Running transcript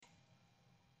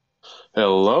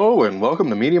Hello and welcome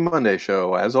to Media Monday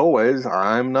Show. As always,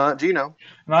 I'm not Gino.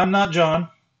 And I'm not John.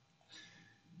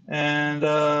 And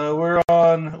we're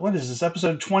on, what is this,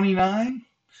 episode 29 of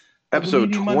the Episode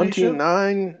Media Monday Show?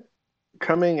 29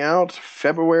 coming out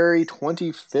February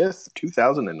 25th,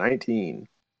 2019.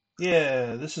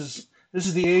 Yeah, this is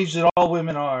the age that all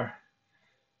women are.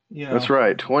 You That's know,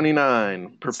 right, 29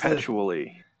 it's the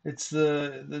perpetually. it's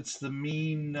the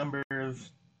mean number of,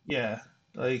 yeah,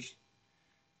 like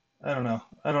I don't know.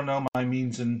 I don't know my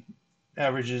means and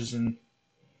averages and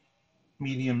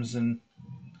mediums, and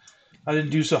I didn't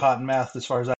do so hot in math as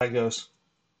far as that goes.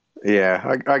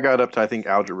 Yeah, I got up to I think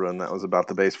algebra and that was about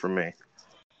the base for me.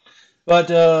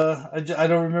 But I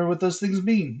don't remember what those things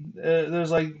mean. There's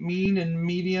like mean and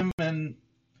medium and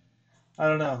I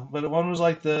don't know, but one was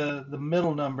like the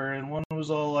middle number, and one was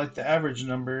all like the average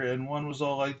number, and one was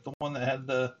all like the one that had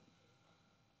the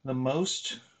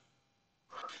most.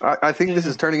 I think this Anyway,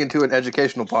 is turning into an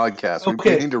educational podcast. We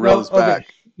okay, need to reel well, this okay,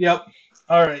 back. yep,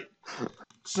 all right.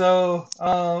 So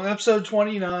episode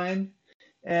 29,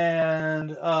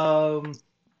 and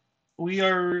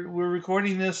we're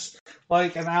recording this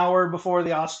like an hour before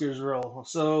the Oscars roll,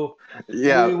 so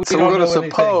Yeah, we so we're don't going to know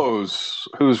anything. suppose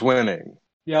who's winning.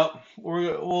 Yep,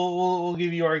 we'll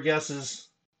give you our guesses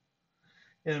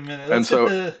in a minute. And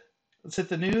so, Let's hit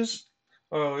the news.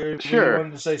 Oh, were you sure.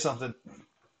 wanting to say something?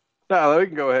 No, we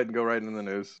can go ahead and go right into the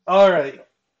news. All right.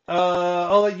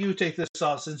 I'll let you take this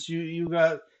off since you've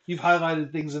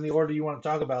highlighted things in the order you want to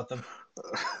talk about them.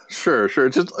 Sure.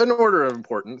 Just in order of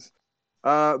importance.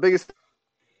 Biggest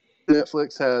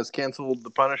Netflix has canceled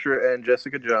The Punisher and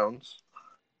Jessica Jones.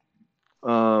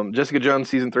 Jessica Jones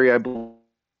season 3, I believe.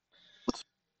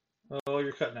 Oh,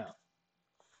 you're cutting out.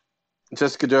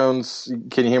 Jessica Jones,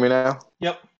 can you hear me now?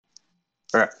 Yep.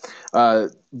 All right.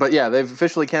 But yeah, they've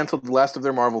officially canceled the last of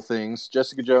their Marvel things.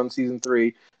 Jessica Jones season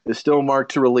 3 is still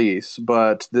marked to release,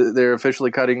 but they're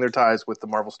officially cutting their ties with the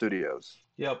Marvel Studios.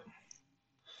 Yep.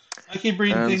 I keep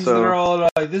reading And things that so, are all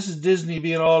like, this is Disney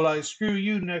being all like, screw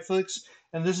you, Netflix,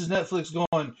 and this is Netflix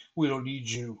going, we don't need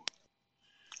you.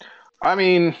 I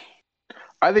mean,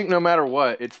 I think no matter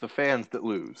what, it's the fans that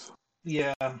lose.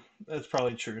 Yeah, that's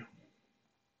probably true.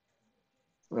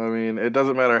 I mean, it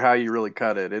doesn't matter how you really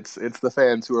cut it. It's the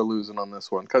fans who are losing on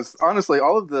this one. Because honestly,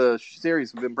 all of the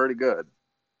series have been pretty good.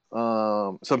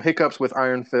 Some hiccups with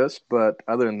Iron Fist, but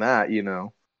other than that,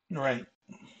 Right.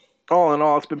 all in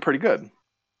all, it's been pretty good.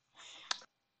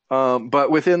 But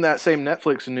within that same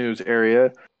Netflix news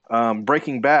area,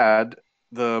 Breaking Bad,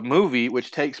 the movie,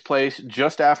 which takes place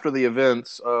just after the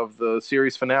events of the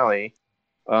series finale,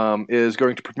 is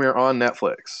going to premiere on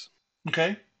Netflix.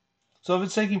 Okay. So if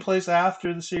it's taking place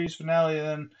after the series finale,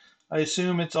 then I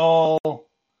assume it's all.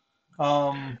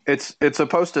 It's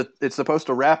supposed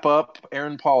to wrap up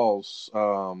Aaron Paul's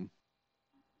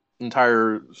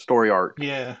entire story arc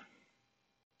Yeah.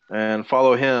 and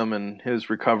follow him and his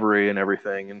recovery and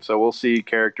everything. And so we'll see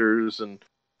characters and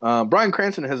Bryan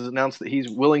Cranston has announced that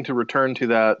he's willing to return to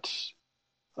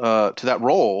that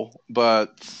role,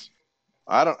 but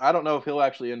I don't know if he'll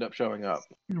actually end up showing up.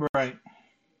 Right.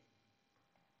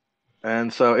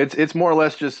 And so it's more or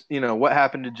less just what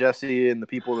happened to Jesse and the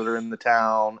people that are in the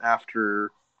town after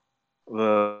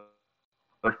the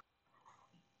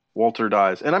Walter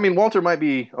dies. And I mean Walter might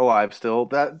be alive still.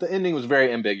 That the ending was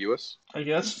very ambiguous. I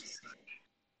guess.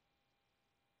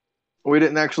 We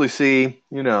didn't actually see,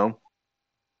 the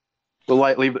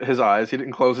light leave his eyes. He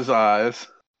didn't close his eyes.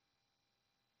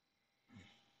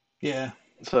 Yeah.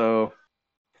 So,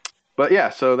 but yeah,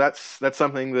 so that's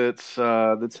something that's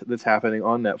happening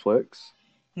on Netflix.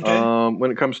 Okay. When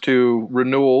it comes to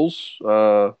renewals,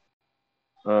 Bob's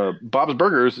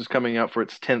Burgers is coming out for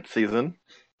its 10th season.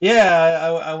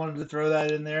 Yeah, I wanted to throw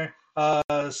that in there.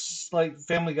 Like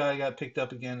Family Guy got picked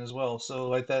up again as well. So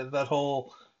like that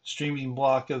whole streaming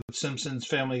block of Simpsons,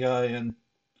 Family Guy,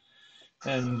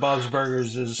 and Bob's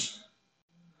Burgers is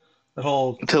the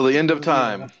whole. Until the end of Yeah.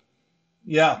 time.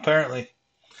 Yeah. Apparently.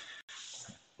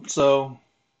 So.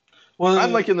 Well.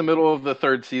 I'm like in the middle of the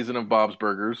 3rd season of Bob's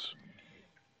Burgers.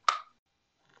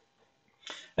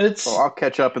 It's. So I'll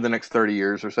catch up in the next 30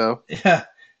 years or so. Yeah.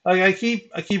 Like I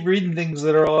keep reading things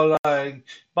that are all like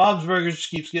Bob's Burgers just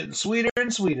keeps getting sweeter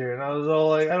and sweeter, and I was all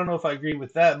like, I don't know if I agree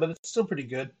with that, but it's still pretty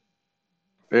good.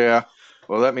 Yeah.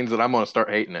 Well, that means that I'm going to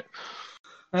start hating it.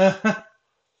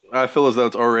 I feel as though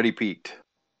it's already peaked.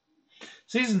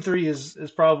 Season 3 is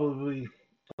probably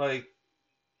like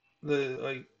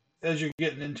as you're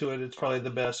getting into it, it's probably the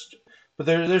best. But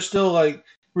there's still like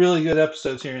really good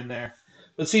episodes here and there.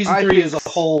 But season I 3 think as a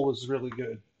whole was really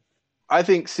good. I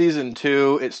think season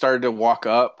 2 it started to walk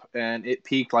up, and it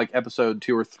peaked like episode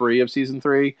 2 or 3 of season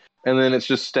 3, and then it's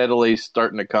just steadily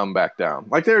starting to come back down.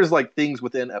 Like there's like things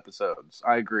within episodes.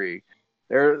 I agree.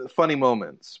 There are funny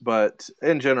moments, but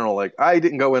in general, like I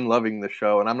didn't go in loving the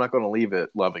show, and I'm not going to leave it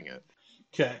loving it.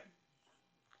 Okay.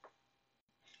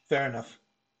 Fair enough.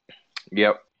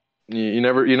 Yep. You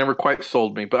never quite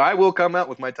sold me, but I will come out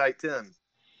with my tight 10.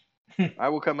 I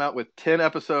will come out with 10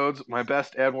 episodes, my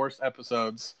best and worst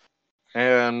episodes,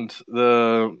 and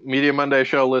the Media Monday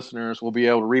show listeners will be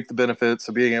able to reap the benefits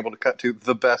of being able to cut to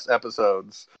the best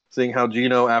episodes, seeing how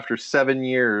Gino, after 7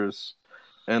 years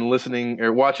and listening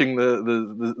or watching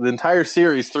the entire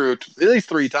series through at least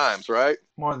 3 times, right?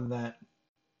 More than that.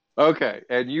 Okay,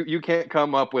 and you can't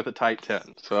come up with a tight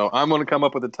 10, so I'm going to come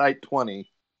up with a tight 20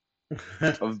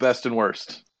 of best and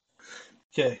worst.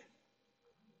 Okay.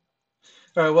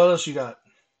 All right, what else you got?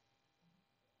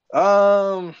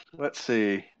 Let's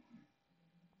see.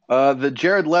 The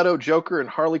Jared Leto Joker and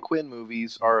Harley Quinn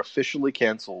movies are officially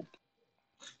canceled.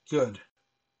 Good.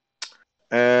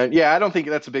 And yeah, I don't think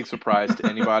that's a big surprise to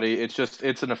anybody.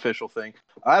 It's an official thing.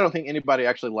 I don't think anybody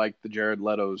actually liked the Jared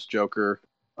Leto's Joker.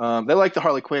 They like the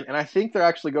Harley Quinn, and I think they're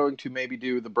actually going to maybe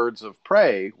do the Birds of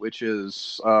Prey, which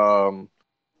is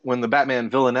when the Batman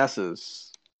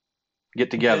villainesses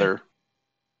get together. Okay.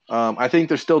 I think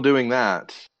they're still doing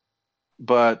that.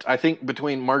 But I think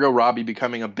between Margot Robbie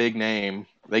becoming a big name,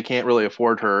 they can't really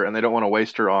afford her, and they don't want to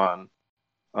waste her on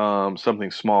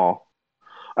something small.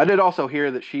 I did also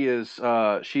hear that she is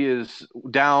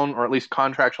down, or at least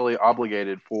contractually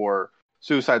obligated for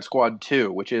Suicide Squad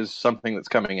 2, which is something that's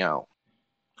coming out.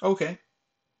 Okay.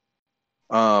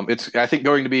 It's I think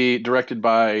going to be directed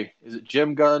by, is it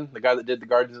Jim Gunn, the guy that did the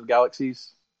Guardians of the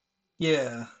Galaxies?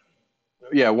 Yeah.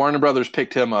 Yeah, Warner Brothers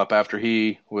picked him up after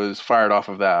he was fired off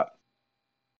of that.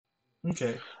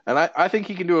 Okay. And I think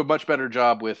he can do a much better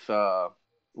job with the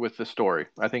story.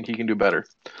 I think he can do better.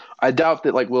 I doubt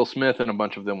that like Will Smith and a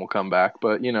bunch of them will come back,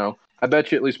 but I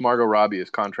bet you at least Margot Robbie is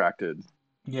contracted.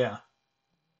 Yeah.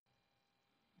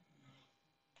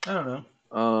 I don't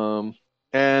know.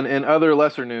 And in other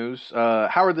lesser news,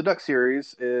 Howard the Duck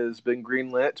series has been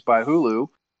greenlit by Hulu,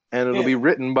 and it'll be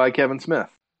written by Kevin Smith.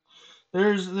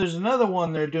 There's another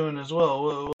one they're doing as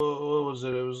well. What was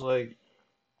it? It was like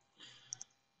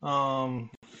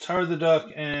Howard the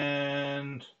Duck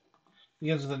and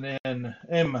begins with an N.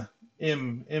 M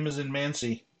is in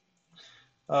Mancy.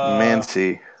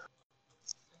 Mancy.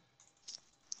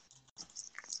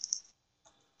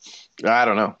 I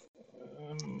don't know.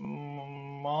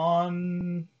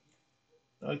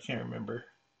 I can't remember.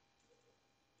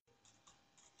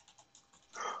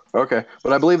 Okay,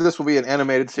 but I believe this will be an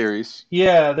animated series.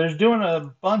 Yeah, they're doing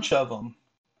a bunch of them.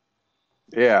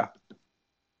 Yeah.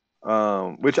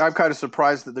 Which I'm kind of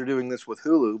surprised that they're doing this with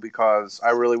Hulu, because I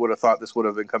really would have thought this would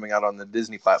have been coming out on the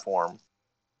Disney platform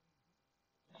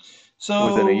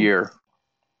within a year.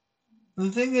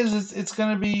 The thing is, it's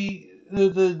going to be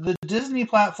the Disney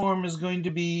platform is going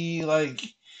to be like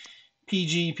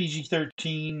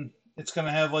PG-13. It's going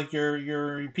to have like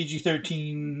your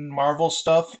PG-13 Marvel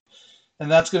stuff, and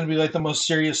that's going to be like the most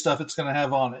serious stuff it's going to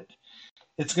have on it.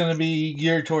 It's going to be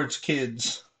geared towards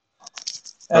kids.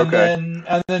 And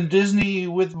then Disney,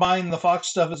 with buying the Fox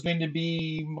stuff, is going to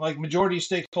be like majority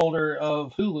stakeholder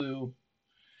of Hulu,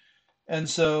 and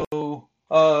so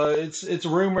it's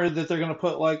rumored that they're going to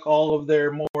put like all of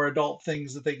their more adult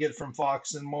things that they get from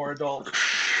Fox and more adult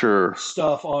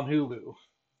stuff on Hulu.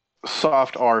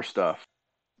 Soft R stuff.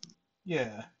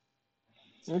 Yeah.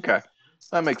 Okay,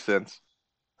 that makes sense.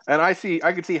 And I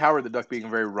could see Howard the Duck being a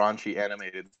very raunchy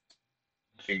animated.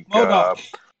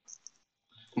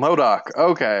 MODOK.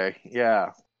 Okay,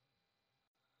 yeah.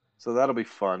 So that'll be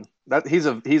fun. That he's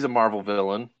a Marvel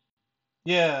villain.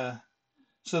 Yeah.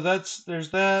 So there's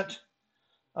that.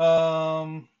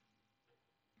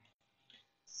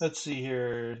 Let's see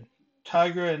here.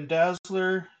 Tigra and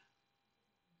Dazzler.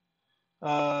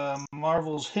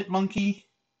 Marvel's Hitmonkey.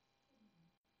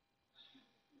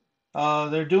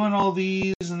 They're doing all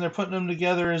these and they're putting them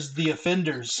together as The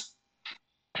Offenders.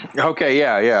 Okay,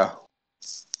 yeah.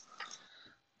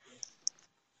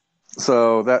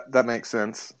 So that makes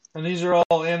sense. And these are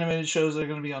all animated shows that are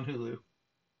going to be on Hulu.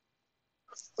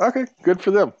 Okay, good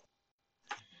for them.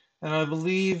 And I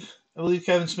believe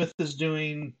Kevin Smith is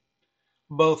doing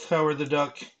both Howard the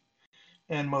Duck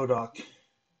and MODOK.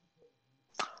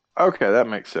 Okay, that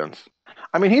makes sense.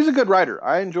 I mean, he's a good writer.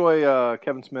 I enjoy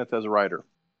Kevin Smith as a writer.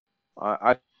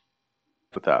 I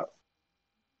with that.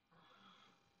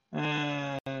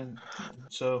 And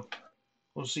so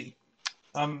we'll see.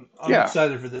 I'm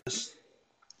excited for this.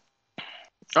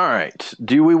 All right.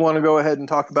 Do we want to go ahead and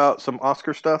talk about some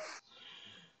Oscar stuff?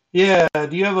 Yeah.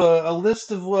 Do you have a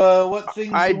list of what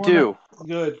things I you want to? do.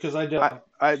 Good, because I don't.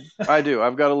 I I do.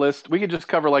 I've got a list. We could just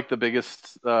cover like the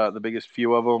biggest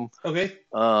few of them, Okay.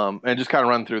 and just kind of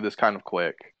run through this kind of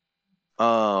quick.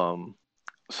 Um,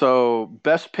 so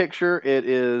best picture, it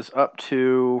is up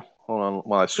to. Hold on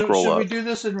while I scroll Should we up. do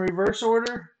this in reverse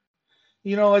order?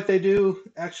 You know, like they do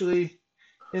actually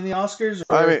in the Oscars,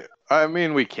 I or mean, I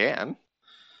mean, we can.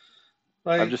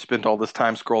 I've like, just spent all this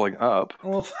time scrolling up.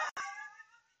 well,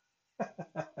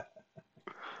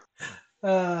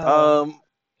 uh, Um,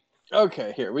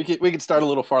 okay, here we could start a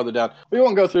little farther down. We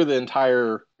won't go through the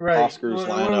entire right. Oscars What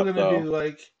are we lineup gonna do? though.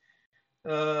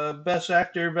 Like, best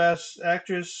actor, best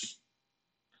actress,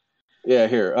 Yeah,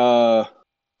 here.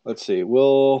 Let's see.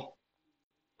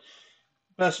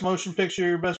 best motion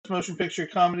picture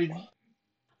comedy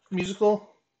musical.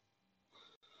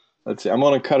 Let's see. I'm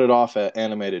gonna cut it off at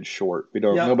animated short. We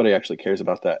don't. Yep. Nobody actually cares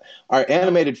about that. All right, Nope.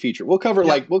 animated feature. We'll cover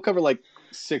Yep. like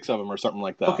six of them or something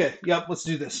like that. Okay. Yep. Let's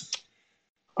do this.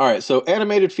 All right. So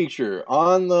animated feature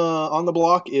on the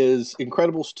block is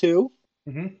Incredibles 2,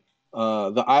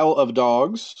 Mm-hmm. The Isle of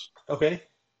Dogs, Okay.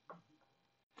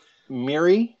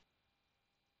 Miri,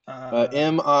 Uh,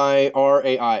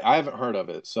 Mirai. I haven't heard of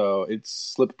it, so it's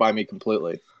slipped by me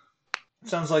completely.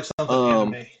 sounds like something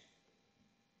Um, anime.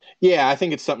 yeah, I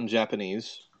think it's something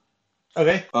Japanese.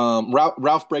 Okay.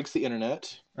 Ralph Breaks the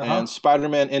Internet Uh-huh. and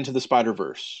Spider-Man Into the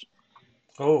Spider-Verse.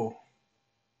 Oh.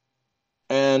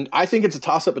 And I think it's a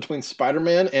toss-up between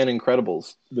Spider-Man and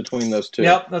Incredibles between those two.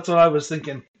 Yep. That's what I was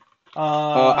thinking.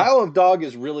 Isle of Dog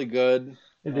is really good.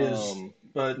 It is,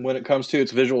 but when it comes to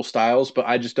its visual styles, but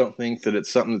I just don't think that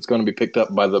it's something that's going to be picked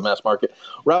up by the mass market.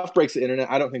 Ralph Breaks the Internet.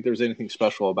 I don't think there's anything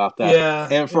special about that. yeah,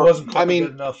 And it wasn't quite I mean,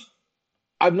 good enough.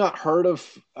 I've not heard of.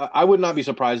 I would not be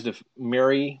surprised if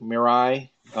Mirai.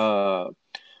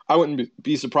 I wouldn't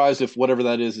be surprised if whatever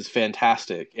that is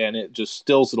fantastic and it just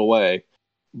stills it away.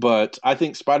 But I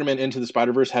think Spider-Man Into the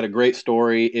Spider-Verse had a great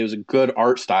story. It was a good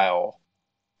art style.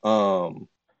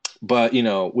 But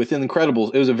within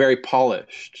Incredibles, it was a very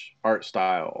polished art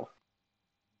style,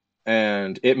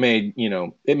 and it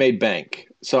made bank.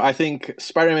 So I think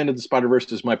Spider-Man Into the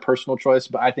Spider-Verse is my personal choice,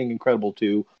 but I think Incredible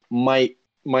 2 might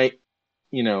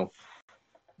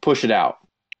push it out.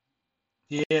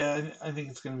 Yeah, I think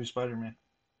it's going to be Spider-Man.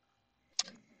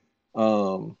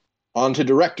 On to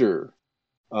director.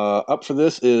 Up for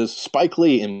this is Spike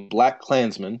Lee in Black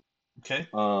Klansman. Okay.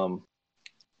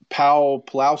 Paul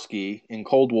Pawlowski in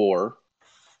Cold War.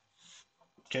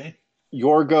 Okay.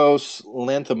 Yorgos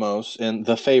Lanthimos in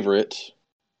The Favorite.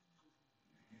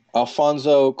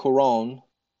 Alfonso Cuarón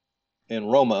in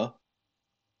Roma.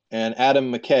 And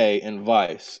Adam McKay in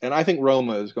Vice. And I think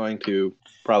Roma is going to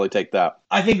probably take that.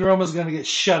 I think Roma's going to get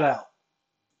shut out.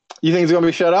 You think it's going to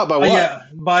be shut out by what? Yeah,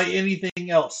 by anything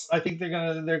else. I think they're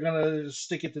gonna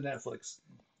stick it to Netflix.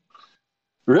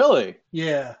 Really?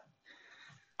 Yeah.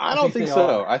 I don't think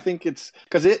so. I think it's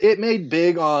because it made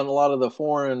big on a lot of the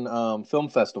foreign film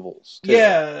festivals. Too.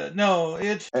 Yeah, no,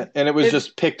 and it was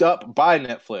just picked up by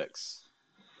Netflix.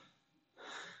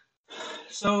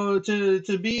 So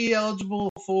to be eligible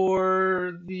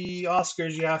for the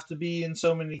Oscars, you have to be in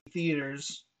so many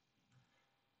theaters,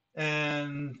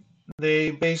 and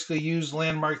they basically use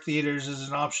landmark theaters as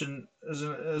an option, as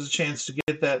a chance to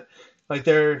get that. Like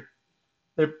they're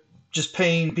just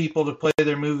paying people to play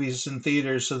their movies in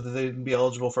theaters so that they can be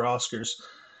eligible for Oscars,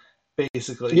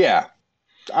 basically. Yeah,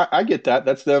 I get that.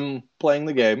 That's them playing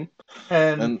the game,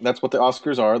 and that's what the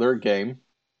Oscars are. They're a game.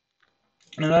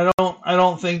 And I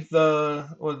don't think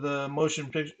the motion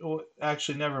picture.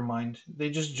 Actually, never mind. They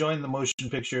just joined the Motion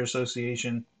Picture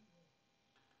Association.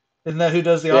 Isn't that who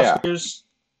does the Oscars?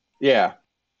 Yeah.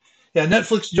 Yeah,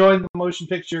 Netflix joined the Motion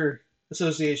Picture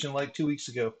Association like 2 weeks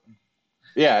ago.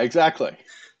 Yeah, exactly.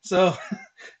 So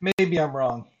maybe I'm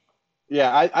wrong.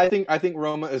 Yeah, I think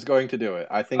Roma is going to do it.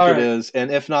 I think it is, and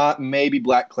if not, maybe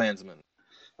Black Klansman.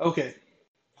 Okay,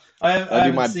 I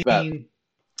haven't seen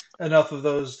enough of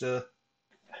those to.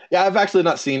 Yeah, I've actually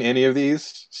not seen any of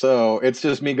these, so it's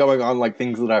just me going on like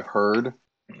things that I've heard.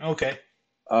 Okay.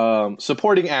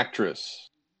 Supporting actress,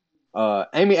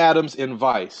 Amy Adams in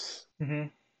Vice. Mm-hmm.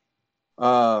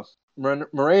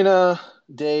 Morena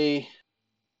de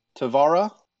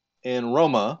Tavara in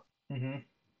Roma.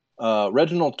 Mm-hmm.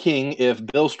 Reginald King, If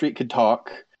Bill Street Could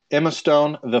Talk. Emma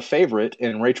Stone, The Favorite,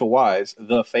 and Rachel Weisz,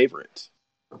 The Favorite.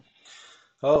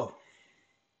 Oh.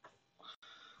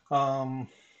 I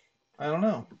don't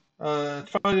know. It's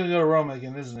probably gonna go to Roma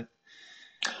again, isn't it?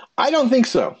 I don't think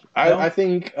so. No? I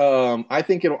think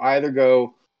it'll either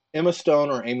go Emma Stone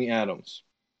or Amy Adams.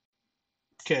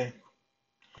 Okay.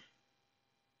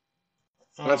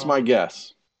 That's my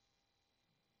guess.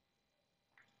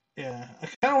 Yeah, I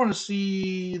kind of want to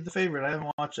see The Favorite. I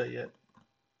haven't watched that yet.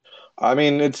 I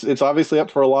mean, it's obviously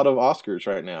up for a lot of Oscars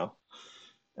right now.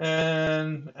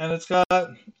 And it's got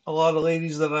a lot of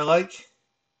ladies that I like,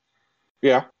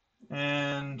 Yeah,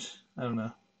 and I don't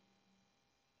know.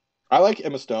 I like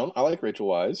Emma Stone. I like Rachel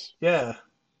Weisz. Yeah,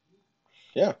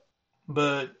 Yeah.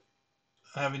 but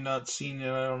having not seen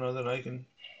it, I don't know that I can.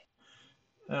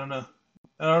 I don't know.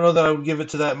 I don't know that I would give it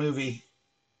to that movie.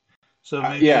 So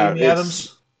maybe Yeah, Amy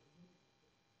Adams.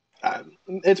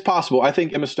 it's possible. I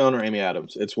think Emma Stone or Amy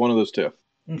Adams. It's one of those two.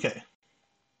 Okay.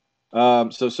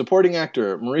 So supporting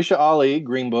actor Marisha Ali,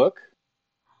 Green Book.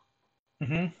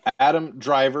 hmm Adam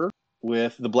Driver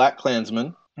with The Black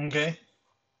Klansman. Okay.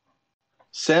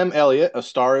 Sam Elliott, A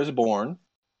Star Is Born.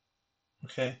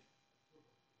 Okay.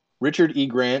 Richard E.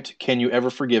 Grant, Can You Ever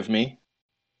Forgive Me?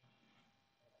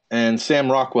 And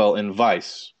Sam Rockwell in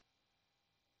Vice.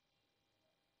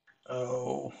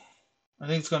 Oh, I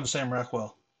think it's going to Sam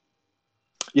Rockwell.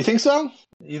 You think so?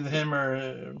 Either him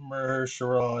or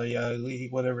Mahershala Ali,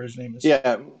 whatever his name is.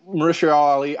 Yeah, Mahershala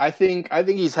Ali. I think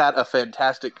he's had a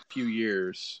fantastic few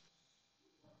years.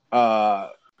 I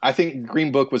think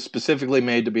Green Book was specifically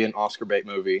made to be an Oscar bait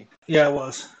movie. Yeah, it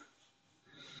was.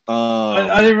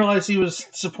 I didn't realize he was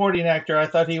supporting actor. I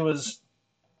thought he was,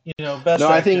 best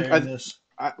actor in this.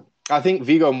 I think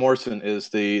Viggo Mortensen is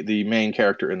the main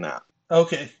character in that.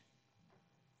 Okay.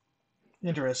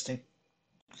 Interesting.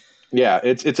 Yeah,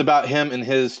 it's about him and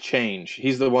his change.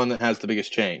 He's the one that has the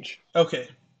biggest change. Okay,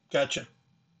 gotcha.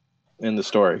 In the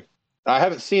story, I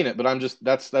haven't seen it, but I'm just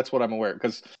that's what I'm aware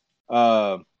because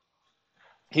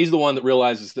he's the one that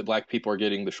realizes that black people are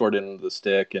getting the short end of the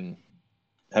stick and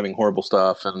having horrible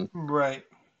stuff, and right,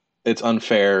 it's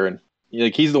unfair, and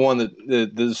like he's the one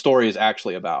that the story is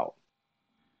actually about.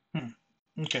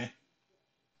 Okay.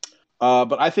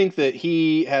 But I think that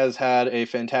he has had a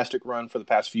fantastic run for the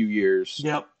past few years.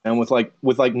 Yep. And with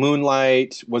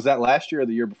Moonlight, was that last year or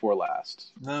the year before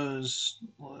last? That was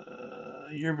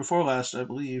year before last, I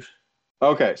believe.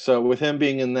 Okay, so with him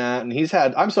being in that, and he's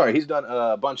done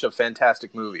a bunch of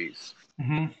fantastic movies.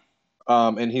 Mm-hmm.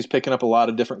 And he's picking up a lot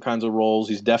of different kinds of roles.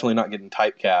 He's definitely not getting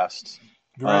typecast.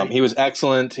 Right. He was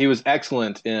excellent. He was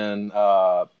excellent in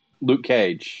Luke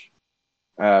Cage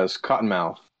as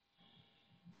Cottonmouth.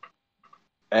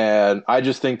 And I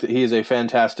just think that he is a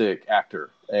fantastic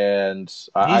actor, and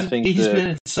I think he's been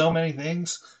in so many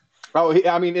things. Oh,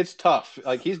 it's tough.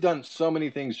 Like he's done so many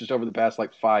things just over the past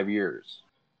 5 years.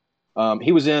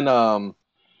 He was in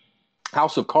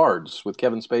House of Cards with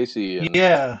Kevin Spacey, and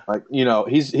yeah,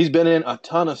 he's been in a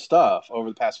ton of stuff over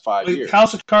the past 5 years.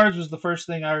 House of Cards was the first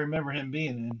thing I remember him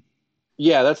being in.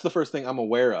 Yeah, that's the first thing I'm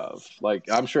aware of.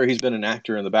 I'm sure he's been an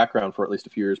actor in the background for at least a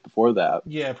few years before that.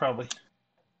 Yeah, probably.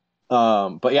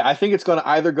 But yeah, I think it's going to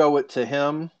either go to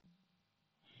him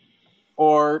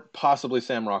or possibly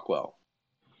Sam Rockwell.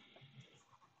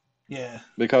 Yeah.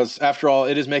 Because after all,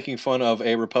 it is making fun of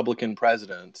a Republican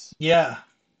president. Yeah.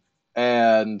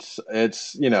 And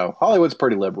it's, Hollywood's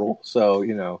pretty liberal. So,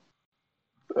 you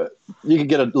can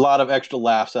get a lot of extra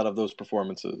laughs out of those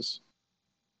performances.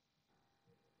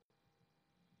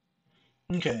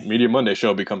 Okay. Media Monday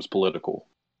show becomes political.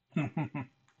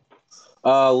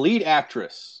 Lead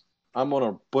actress. I'm going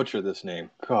to butcher this name.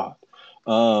 God.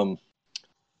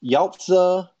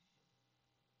 Yalitza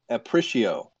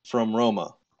Aparicio from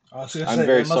Roma. I was going to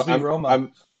say, it must be Roma.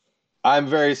 I'm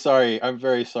very sorry. I'm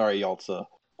very sorry, Yalitza.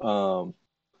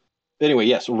 Anyway,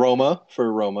 yes, Roma for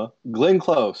Roma. Glenn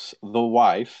Close, The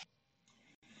Wife.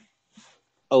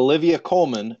 Olivia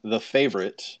Colman, The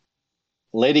Favorite.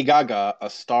 Lady Gaga, A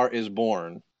Star Is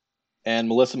Born. And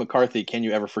Melissa McCarthy, Can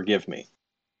You Ever Forgive Me?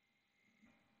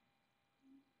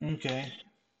 Okay.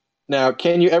 Now,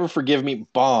 Can You Ever Forgive Me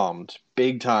bombed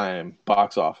big time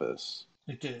box office.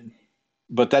 It did.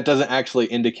 But that doesn't actually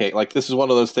indicate, this is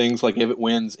one of those things, if it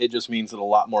wins, it just means that a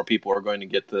lot more people are going to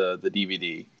get the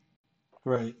DVD.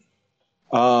 Right.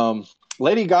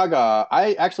 Lady Gaga,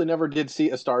 I actually never did see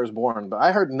A Star Is Born, but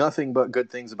I heard nothing but good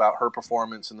things about her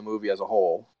performance in the movie as a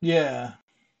whole. Yeah.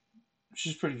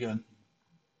 She's pretty good.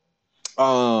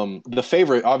 The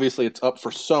Favorite, obviously, it's up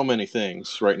for so many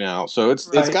things right now, so it's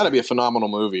got to be a phenomenal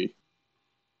movie.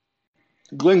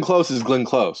 Glenn Close is Glenn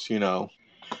Close,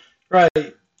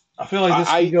 Right. I feel like this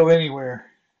can go anywhere.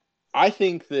 I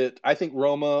think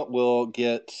Roma will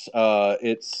get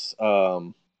its.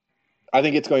 I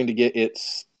think it's going to get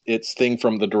its thing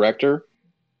from the director,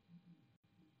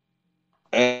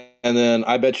 and then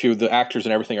I bet you the actors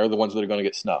and everything are the ones that are going to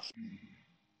get snuffed.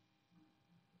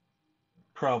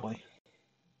 Probably.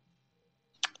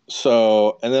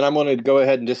 So, and then I'm going to go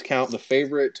ahead and discount The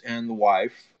Favorite and The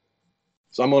Wife.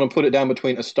 So I'm going to put it down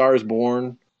between A Star Is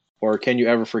Born or Can You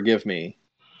Ever Forgive Me?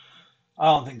 I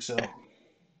don't think so.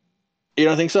 You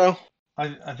don't think so?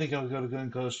 I think I would go to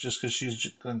Glenn Close just because she's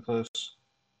Glenn Close.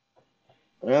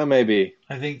 Maybe.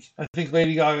 I think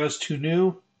Lady Gaga's too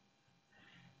new,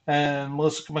 and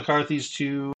Melissa McCarthy's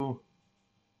too I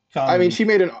mean, comedy.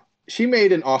 she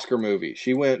made an Oscar movie.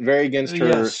 She went very against her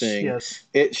Yes, thing. yes.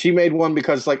 She made one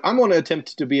because like I'm going to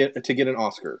attempt to get an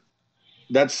Oscar.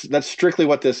 That's strictly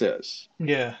what this is.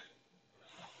 Yeah.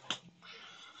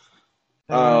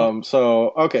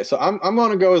 So okay, so I'm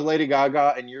going to go with Lady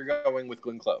Gaga, and you're going with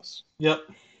Glenn Close. Yep.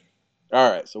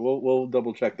 All right, so we'll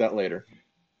double check that later.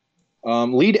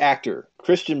 Lead actor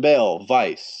Christian Bale,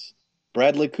 Vice.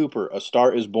 Bradley Cooper, A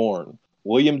Star Is Born.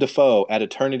 William Dafoe, At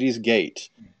Eternity's Gate.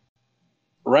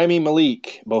 Rami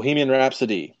Malek, Bohemian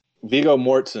Rhapsody. Viggo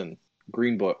Mortensen,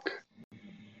 Green Book.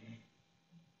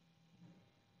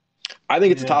 I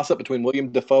think it's a toss-up between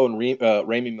William Dafoe and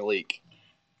Rami Malek.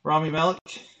 Rami Malek.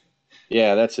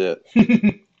 Yeah, that's it.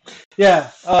 Yeah.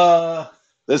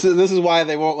 This is why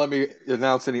they won't let me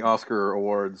announce any Oscar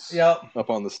awards up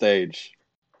on the stage,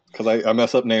 because I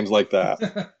mess up names like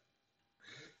that.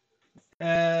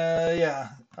 Yeah.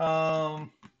 I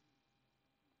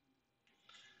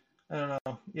don't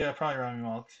know. Yeah, probably Rami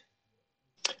Malek.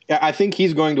 Yeah, I think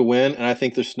he's going to win, and I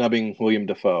think they're snubbing William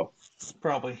Dafoe.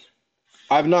 Probably.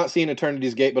 I've not seen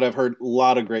Eternity's Gate, but I've heard a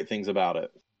lot of great things about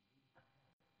it.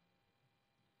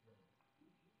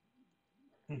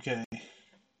 Okay.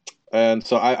 And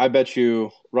so I bet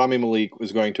you Rami Malek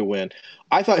was going to win.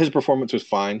 I thought his performance was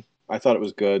fine. I thought it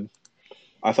was good.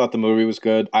 I thought the movie was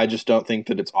good. I just don't think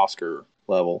that it's Oscar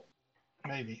level.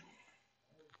 Maybe.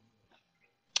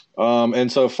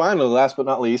 And so finally, last but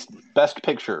not least, Best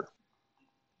Picture.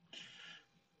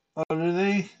 Oh, do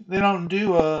they? They don't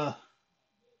do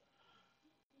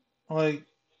like,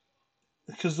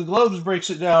 because the Globes breaks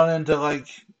it down into like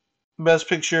Best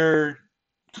Picture,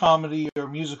 comedy, or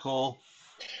musical.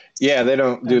 Yeah, they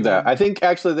don't do that. I think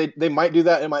actually they might do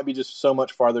that. It might be just so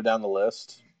much farther down the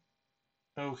list.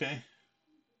 Okay.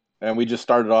 And we just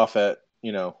started off at,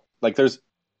 like there's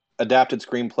adapted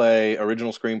screenplay,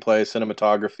 original screenplay,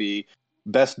 cinematography,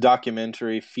 best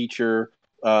documentary, feature,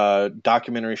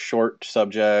 documentary short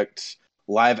subject,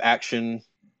 live action,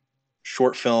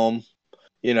 short film.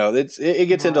 It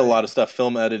gets into a lot of stuff,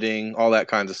 film editing, all that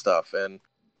kinds of stuff. And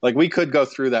like we could go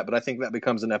through that, but I think that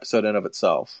becomes an episode in of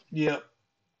itself. Yep.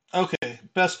 Okay.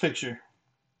 Best Picture.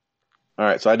 All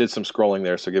right, so I did some scrolling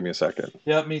there, so give me a second.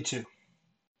 Yep, me too.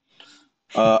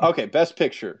 Okay, Best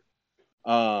Picture.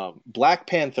 Black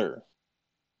Panther,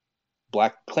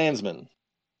 Black Klansman,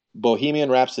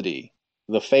 Bohemian Rhapsody,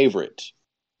 The Favorite,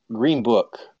 Green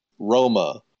Book,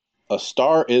 Roma, A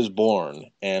Star Is Born,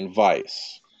 and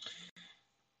Vice.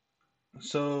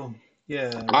 So,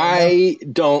 yeah. I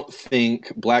don't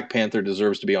think Black Panther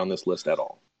deserves to be on this list at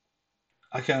all.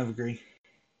 I kind of agree.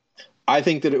 I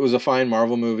think that it was a fine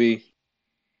Marvel movie.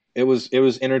 It was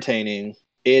entertaining.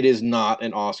 It is not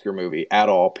an Oscar movie at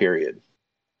all, period.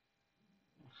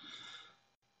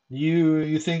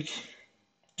 You think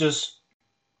just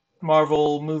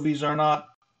Marvel movies are not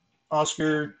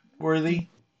Oscar worthy?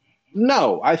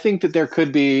 No, I think that there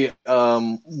could be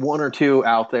one or two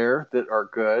out there that are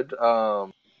good. I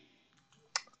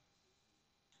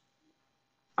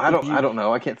don't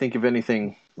know. I can't think of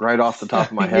anything right off the top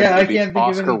of my head that would be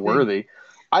Oscar worthy.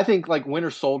 I think like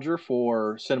Winter Soldier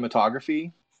for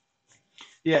cinematography.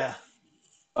 Yeah.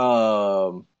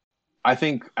 I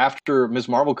think after Ms.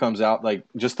 Marvel comes out, like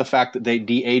just the fact that they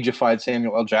de-ageified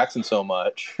Samuel L. Jackson so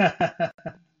much,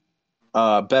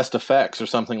 best effects or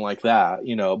something like that,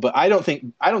 But I don't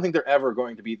think they're ever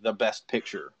going to be the best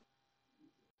picture.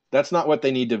 That's not what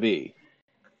they need to be.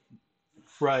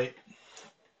 Right.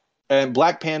 And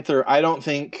Black Panther, I don't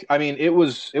think. I mean, it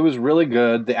was really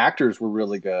good. The actors were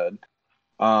really good,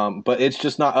 but it's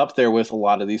just not up there with a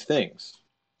lot of these things.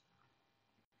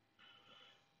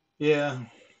 Yeah,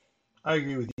 I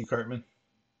agree with you, Cartman.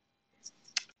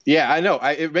 Yeah, I know.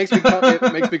 It makes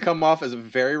me come off as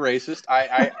very racist.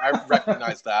 I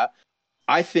recognize that.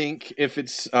 I think if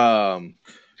it's,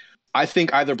 I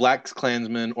think either Black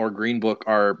Klansman or Green Book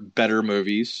are better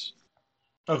movies.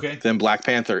 Okay. Than Black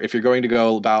Panther. If you're going to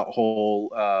go about whole,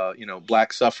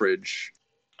 black suffrage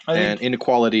and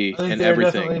inequality and everything.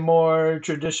 They're definitely more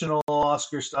traditional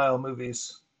Oscar-style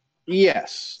movies.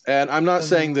 Yes, and I'm not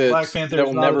saying that Black Panther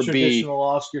is not a traditional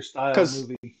Oscar-style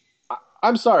movie.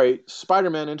 I'm sorry,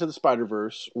 Spider-Man Into the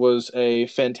Spider-Verse was a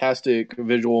fantastic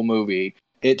visual movie.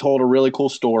 It told a really cool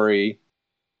story.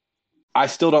 I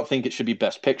still don't think it should be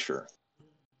Best Picture.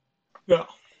 Yeah.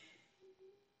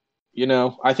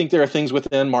 I think there are things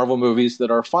within Marvel movies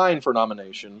that are fine for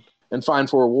nomination and fine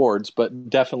for awards, but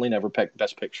definitely never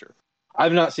Best Picture.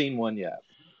 I've not seen one yet.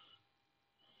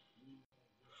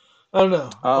 I don't know.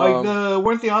 Like Um,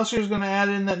 weren't the Oscars going to add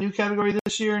in that new category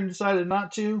this year and decided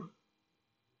not to?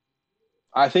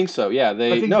 I think so. Yeah, I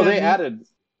they think no, that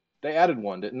they new added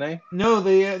one, didn't they? no,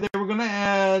 they were going to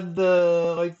add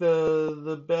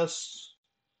the best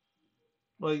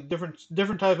like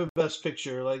different type of best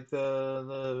picture, like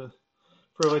the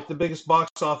for like the biggest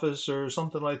box office or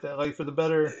something like that, like for the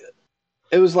better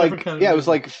It was different like kind of yeah, it was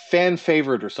movie. like fan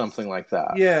favorite or something like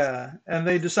that. Yeah, and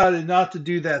they decided not to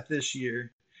do that this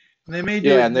year. And they may do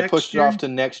Yeah, it and they next pushed it off year. to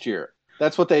next year.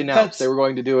 That's what they announced. They That's were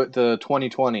going to do it to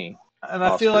 2020 and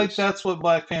I feel like Oscars. that's what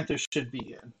Black Panther should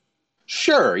be in.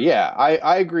 Sure, yeah,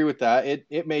 I agree with that.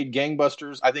 It made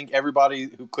gangbusters. I think everybody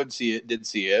who could see it did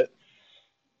see it.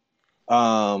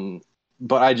 Um,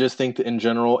 but I just think that in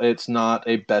general, it's not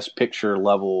a Best Picture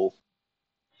level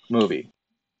movie.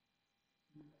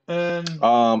 And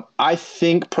I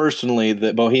think personally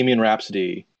that Bohemian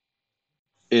Rhapsody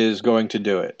is going to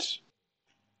do it.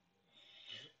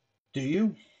 do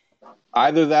you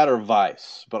Either that or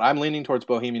Vice, but I'm leaning towards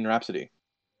Bohemian Rhapsody.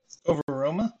 over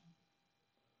Roma?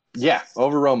 Yeah,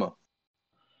 over Roma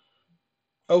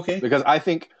Okay. because I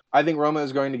think Roma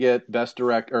is going to get best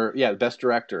director,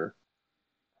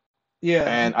 Yeah.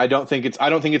 and I don't think it's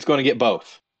going to get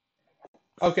both.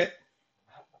 Okay.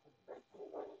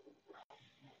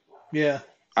 Yeah.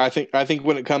 I think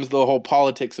when it comes to the whole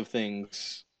politics of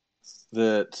things,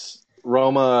 that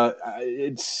Roma,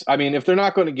 it's. I mean, if they're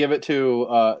not going to give it to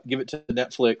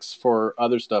Netflix for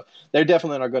other stuff, they're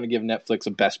definitely not going to give Netflix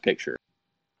a Best Picture.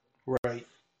 Right.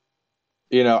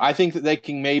 I think that they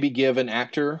can maybe give an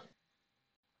actor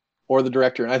or the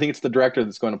director, and I think it's the director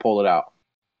that's going to pull it out.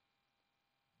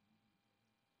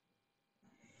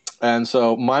 And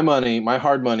so my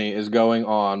hard money, is going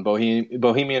on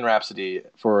Bohemian Rhapsody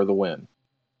for the win.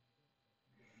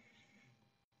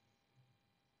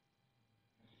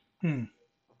 Hmm.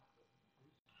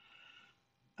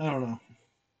 I don't know.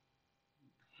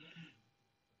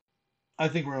 I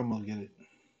think Roma will get it.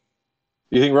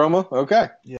 You think Roma? Okay,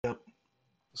 Yep.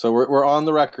 so we're on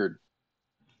the record.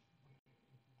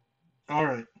 All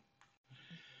right.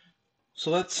 So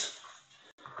that's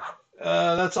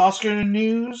Oscar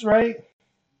news, right?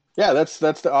 Yeah, that's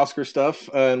the Oscar stuff,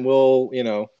 and we'll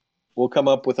come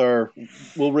up with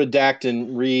we'll redact and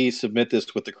resubmit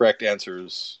this with the correct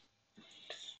answers.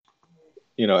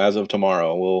 As of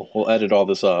tomorrow, we'll edit all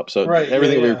this up, so Right. Yeah.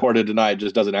 everything we Yeah. recorded tonight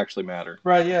just doesn't actually matter.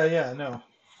 Right. Yeah. Yeah. No.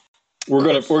 We're Of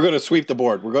gonna course. we're gonna sweep the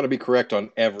board. We're gonna be correct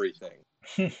on everything.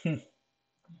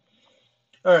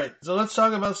 All right. So let's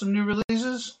talk about some new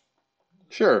releases.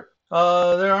 Sure.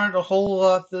 There aren't a whole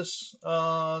lot this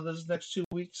next 2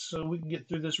 weeks, so we can get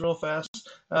through this real fast.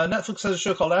 Netflix has a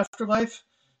show called Afterlife,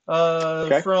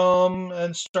 Okay. from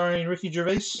and starring Ricky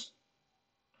Gervais.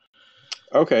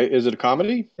 Okay. Is it a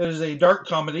comedy? It is a dark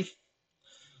comedy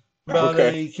about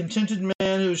Okay. a contented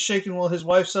man who is shaken while his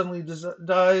wife suddenly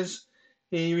dies.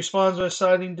 He responds by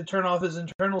deciding to turn off his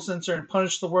internal sensor and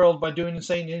punish the world by doing and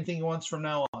saying anything he wants from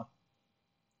now on.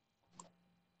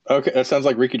 Okay. That sounds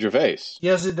like Ricky Gervais.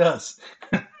 Yes, it does.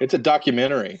 It's a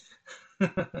documentary.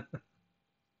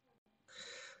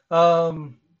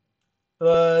 um,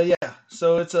 yeah,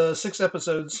 so it's 6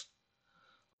 episodes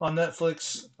on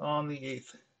Netflix on the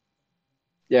 8th.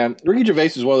 Yeah, Ricky Gervais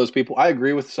is one of those people. I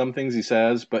agree with some things he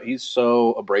says, but he's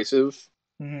so abrasive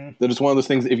Mm-hmm. that it's one of those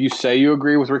things. If you say you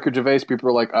agree with Ricky Gervais, people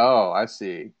are like, "Oh, I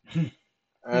see." And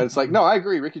it's like, no, I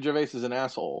agree. Ricky Gervais is an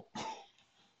asshole.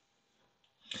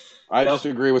 I Yep. just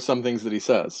agree with some things that he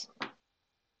says.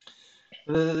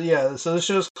 Yeah, so the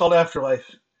show's called Afterlife,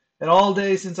 and all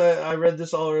day since I read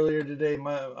this all earlier today,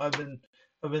 I've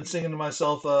been singing to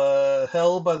myself,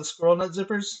 "Hell" by the Squirrel Nut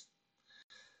Zippers.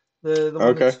 The one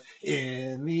Okay. that's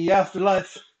in the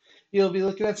afterlife, you'll be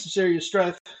looking at some serious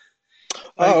strife.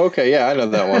 Oh, Like, okay. Yeah, I know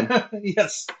that one.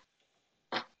 yes.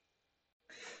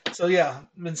 So yeah,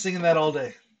 I've been singing that all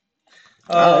day.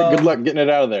 All right. Good Um, luck getting it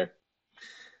out of there.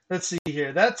 let's see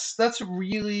here. That's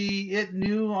really it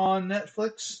new on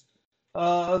Netflix.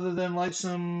 Other than like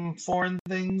some foreign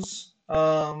things.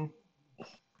 Let's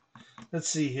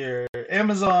see here.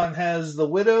 Amazon has The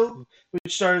Widow,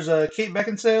 which stars Kate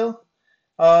Beckinsale.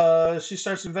 She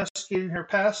starts investigating her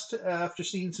past after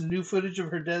seeing some new footage of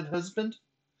her dead husband.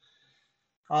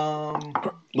 Um,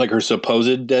 Like her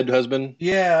supposed dead husband.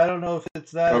 yeah, I don't know if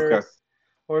it's that Okay.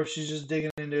 or if she's just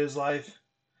digging into his life.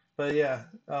 But yeah,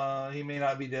 he may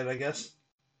not be dead, I guess.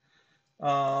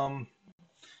 Um,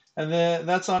 and then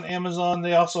that's on Amazon.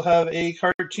 They also have a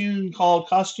cartoon called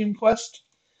Costume Quest.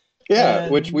 Yeah,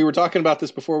 which we And were talking about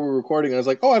this before we were recording, and I was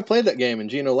like, "Oh, I've played that game," and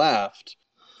Gino laughed.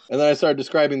 And then I started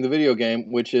describing the video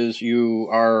game, which is you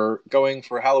are going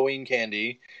for Halloween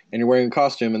candy, and you're wearing a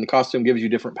costume, and the costume gives you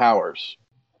different powers.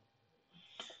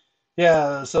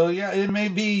 yeah, so yeah, it may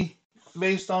be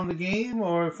based on the game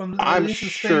or from at I'm least the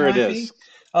same sure it is. IP.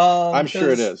 I'm sure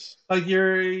it Because is. like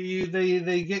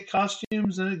they get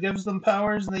costumes and it gives them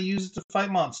powers and they use it to fight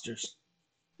monsters.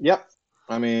 Yep.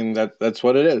 I mean that's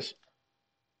what it is.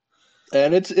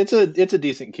 And it's a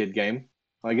decent kid game.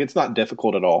 Like it's not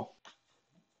difficult at all.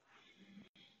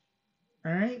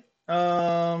 All right.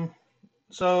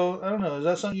 So I don't know. Is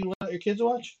that something you let your kids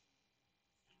watch?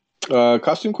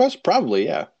 Costume Quest? Probably,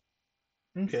 yeah.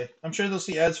 Okay, I'm sure they'll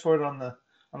see ads for it on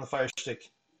the Fire Stick.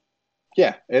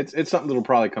 Yeah, it's something that'll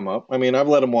probably come up. I mean, I've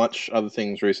let them watch other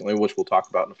things recently, which we'll talk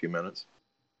about in a few minutes.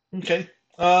 Okay.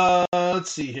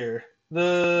 Let's see here.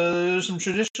 There's some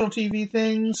traditional TV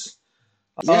things.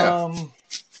 Yeah. Um,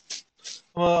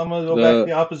 well, I'm gonna go back The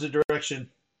the opposite direction.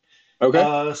 Okay.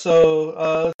 Let's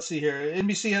see here.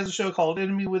 NBC has a show called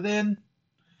Enemy Within.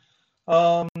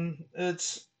 Um,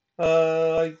 it's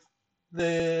like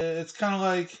it's kind of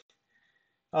like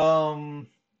um,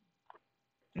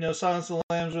 Silence of the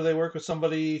Lambs, where they work with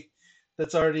somebody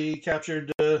that's already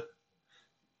captured to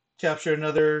capture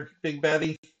another big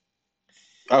baddie.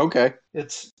 Okay.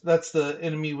 That's the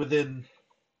Enemy Within.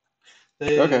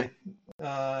 Okay. They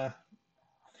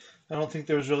I don't think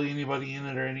there was really anybody in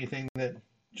it or anything that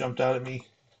jumped out at me.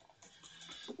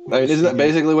 I Let me mean, isn't see that here.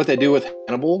 basically what they do with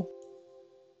Hannibal?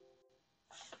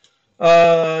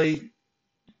 Uh,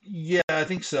 yeah, I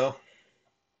think so.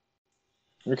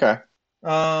 Okay.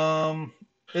 Um,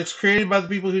 it's created by the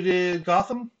people who did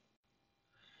Gotham,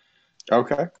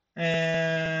 Okay.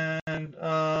 and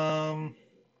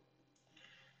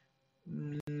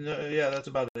yeah, that's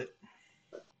about it.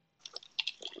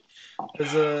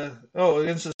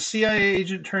 Against a CIA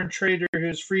agent turned traitor who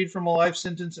is freed from a life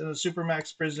sentence in a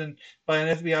supermax prison by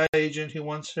an FBI agent who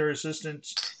wants her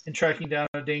assistance in tracking down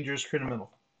a dangerous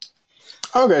criminal.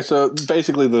 Okay, so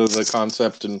basically the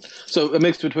concept, and so a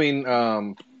mix between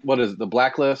what is it, the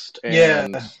Blacklist Yeah,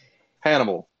 and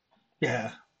Hannibal.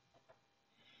 yeah.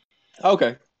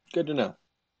 Okay, good to know.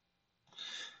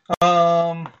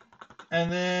 Um,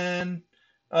 and then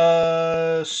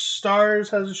Stars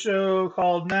has a show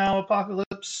called Now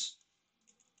Apocalypse,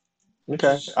 which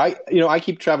Okay, is I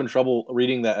keep having trouble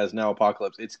reading that as Now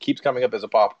Apocalypse. It keeps coming up as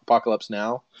Apocalypse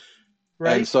Now, and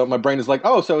right. so my brain is like,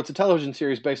 oh, so it's a television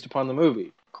series based upon the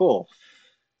movie. Cool.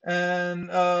 And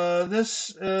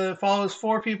this follows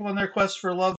four people in their quest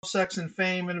for love, sex, and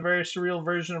fame in a very surreal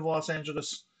version of Los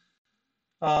Angeles.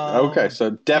 Okay, so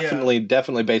Yeah.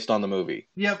 definitely based on the movie.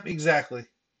 Yep. Exactly.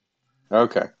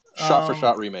 Okay, shot for Um,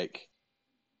 shot remake.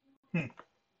 hmm.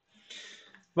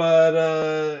 But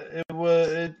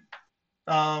it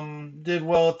did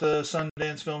well at the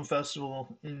Sundance Film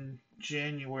Festival in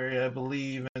January, I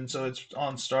believe, and so it's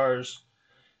on Stars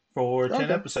for 10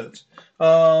 Okay. episodes.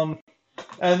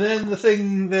 And then the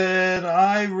thing that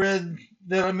I read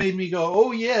that made me go,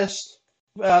 "Oh yes!"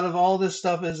 out of all this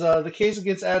stuff is the case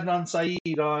against Adnan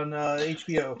Syed on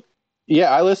HBO. Yeah,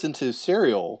 I listened to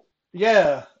Serial,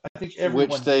 Yeah, I think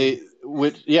everyone did.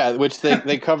 which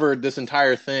they covered this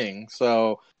entire thing.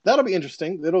 So that'll be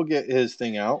interesting. It'll get his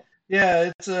thing out.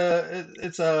 Yeah, it's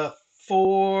a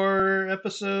 4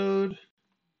 episode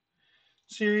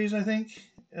series, I think,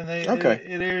 and Okay.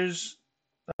 it airs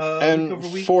week And over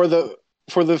week. for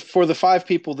the five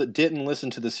people that didn't listen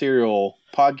to the Serial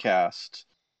podcast,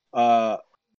 uh,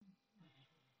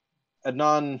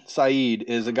 Adnan Syed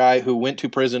is a guy who went to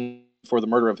prison for the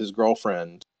murder of his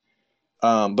girlfriend.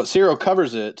 But Serial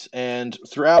covers it, and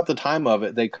throughout the time of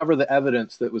it, they cover the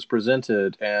evidence that was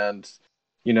presented, and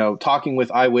talking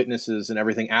with eyewitnesses and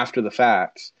everything after the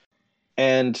fact.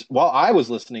 And while I was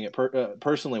listening it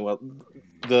personally, well,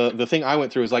 the thing I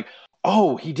went through is like,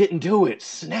 oh, he didn't do it.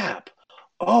 Snap.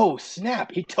 Oh,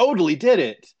 snap. He totally did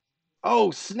it. Oh,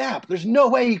 snap. There's no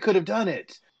way he could have done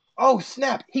it. Oh,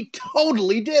 snap. He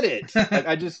totally did it. Like,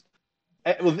 I just,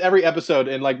 with every episode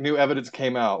and like new evidence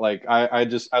came out, like, I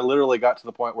literally got to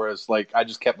the point where it's like, I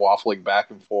just kept waffling back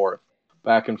and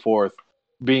forth,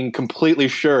 being completely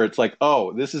sure. It's like,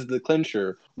 oh, this is the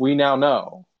clincher. We now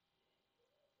know.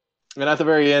 And at the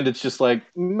very end, it's just like,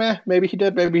 meh, maybe he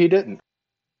did, maybe he didn't.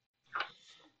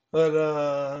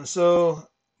 But so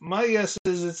my guess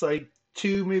is it's like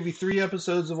 2, maybe 3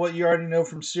 episodes of what you already know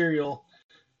from Serial,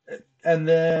 and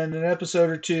then an episode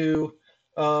or two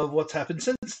of what's happened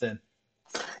since then.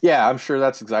 Yeah, I'm sure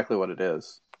that's exactly what it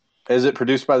is. Is it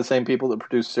produced by the same people that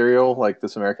produce Serial, like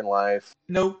This American Life,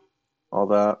 Nope, all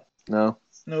that? No?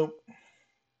 nope.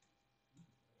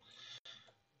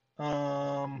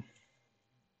 Um,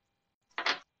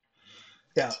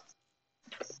 yeah,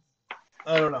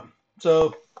 I don't know.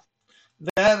 So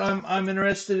that I'm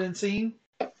interested in seeing.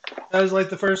 That was like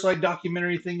the first like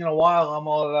documentary thing in a while. I'm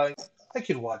all like, I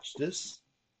could watch this.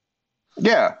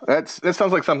 Yeah, that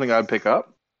sounds like something I'd pick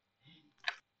up.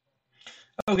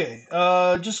 Okay,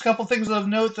 just a couple things of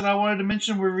note that I wanted to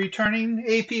mention. We're returning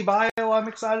AP Bio. I'm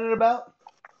excited about.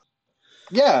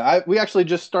 Yeah, we actually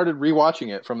just started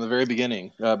rewatching it from the very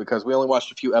beginning because we only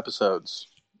watched a few episodes,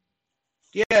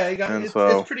 Yeah, and it's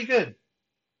so pretty good.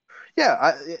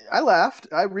 yeah, I laughed.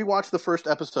 I rewatched the first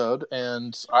episode,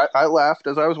 and I laughed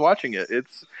as I was watching it.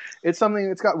 It's something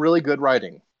that's got really good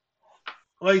writing.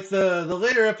 Like the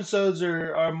later episodes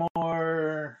are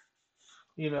more,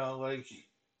 like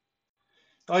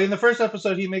in the first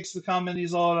episode he makes the comment.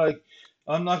 He's all like,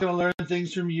 "I'm not gonna learn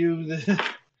things from you."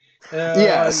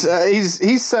 Yes, Like,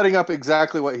 he's setting up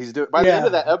exactly what he's doing. By the end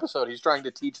of yeah, that episode, he's trying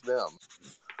to teach them.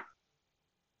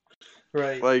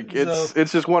 right. Like So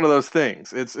it's just one of those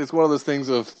things. It's one of those things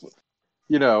of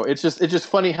it's just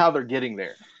funny how they're getting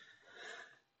there.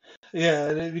 yeah,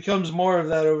 and it becomes more of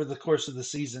that over the course of the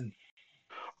season.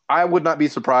 I would not be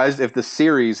surprised if the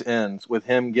series ends with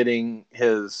him getting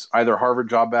his either Harvard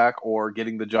job back or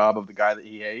getting the job of the guy that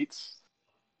he hates.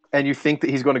 And you think that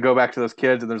he's going to go back to those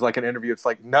kids, and there's like an interview. It's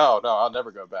like, no, I'll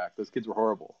never go back. Those kids were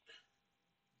horrible.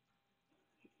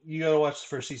 You gotta watch the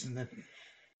first season then.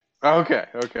 Okay.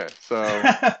 So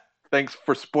thanks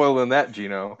for spoiling that,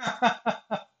 Gino.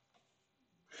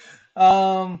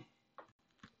 um,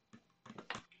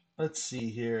 let's see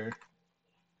here.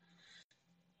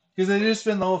 Because they just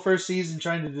spent the whole first season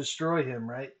trying to destroy him,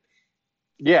 right?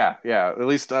 Yeah. At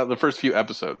least the first few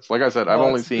episodes. Like I said, I've Well,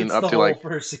 only seen it's up the to whole like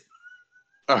first season.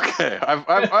 okay.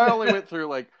 I only went through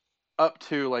like up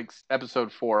to like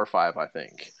episode 4 or 5. I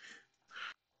think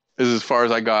is as far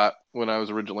as I got when I was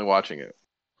originally watching it.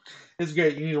 It's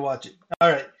great. You need to watch it.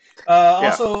 All right. Yeah.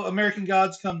 Also, American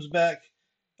Gods comes back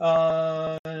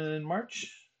in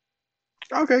March,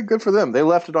 Okay. Good for them. They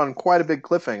left it on quite a big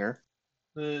cliffhanger.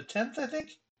 the 10th, I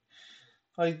think.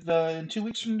 Like in 2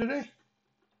 weeks from today.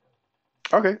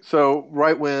 Okay. So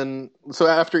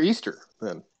after Easter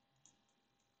then.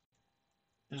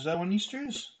 Is that when Easter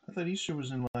is? I thought Easter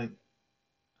was in like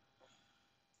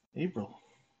April.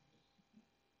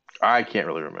 I can't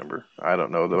really remember. I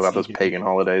don't know Let's about see those here. pagan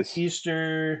holidays.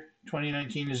 Easter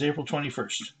 2019 is April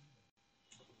 21st.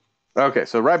 Okay,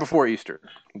 so right before Easter,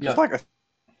 just Yep. like I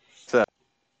said.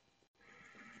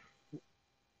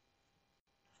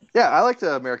 Yeah, I like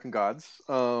the American Gods.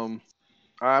 I'm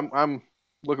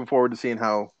looking forward to seeing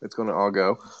how it's going to all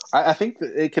go. I think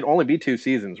that it can only be 2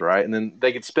 seasons, right? And then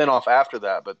they could spin off after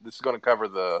that. But this is going to cover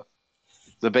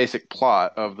the basic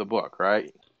plot of the book,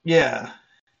 right? Yeah.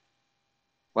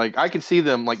 Like I could see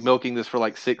them like milking this for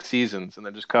like 6 seasons and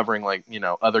then just covering like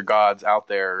other gods out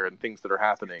there and things that are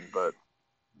happening. But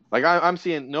like I'm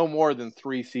seeing no more than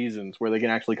 3 seasons where they can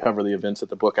actually cover the events of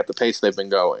the book at the pace they've been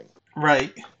going.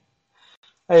 Right.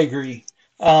 I agree.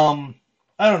 I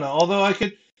don't know. Although I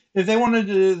could, if they wanted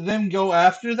to then go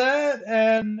after that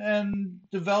and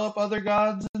develop other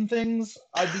gods and things,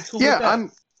 I'd be cool with Yeah, that.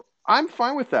 I'm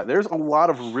fine with that. There's a lot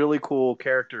of really cool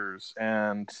characters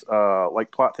and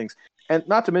like plot things. And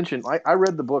not to mention, I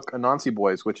read the book Anansi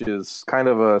Boys, which is kind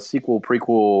of a sequel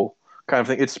prequel kind of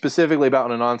thing. It's specifically about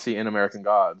Anansi in American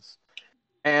Gods.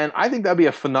 And I think that'd be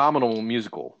a phenomenal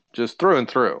musical, just through and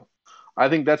through. I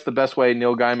think that's the best way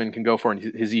Neil Gaiman can go for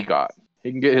his EGOT.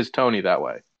 He can get his Tony that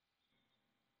way.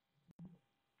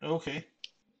 Okay.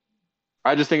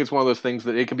 I just think it's one of those things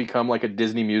that it can become like a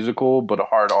Disney musical, but a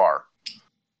hard R.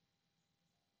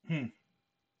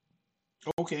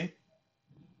 Okay.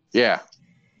 Yeah.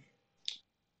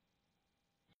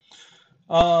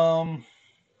 Yeah.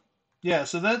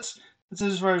 So that's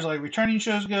as far as like returning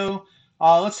shows go.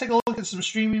 Let's take a look at some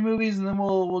streaming movies, and then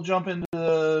we'll jump into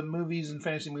the movies and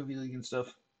fantasy movie league and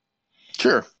stuff.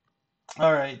 Sure.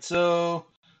 All right. So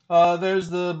there's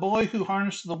The Boy Who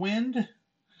Harnessed the Wind.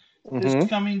 Is Mm-hmm.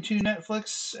 coming to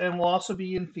Netflix and will also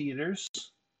be in theaters.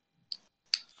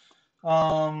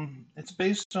 It's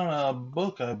based on a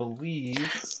book, I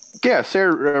believe. Yeah,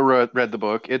 Sarah read the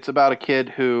book. It's about a kid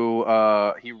who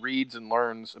he reads and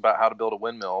learns about how to build a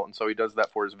windmill, and so he does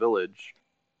that for his village.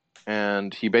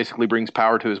 And he basically brings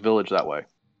power to his village that way.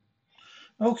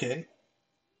 Okay.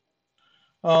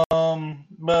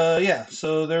 But yeah,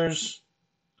 so that's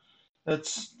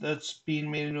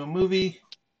being made into a movie.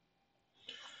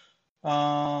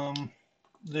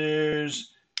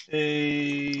 There's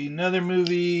another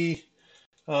movie,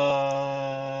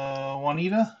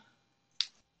 Juanita.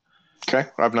 Okay,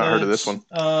 I've not heard of this It's one.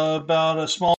 about a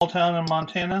small town in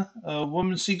Montana. A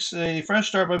woman seeks a fresh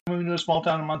start by moving to a small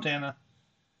town in Montana.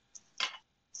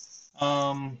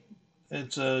 Um,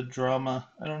 it's a drama.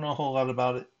 I don't know a whole lot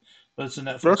about it, but it's a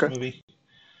Netflix Okay. movie.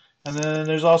 And then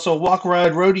there's also Walk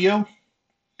Ride Rodeo,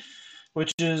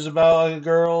 which is about a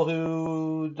girl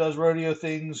who does rodeo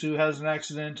things, who has an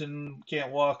accident and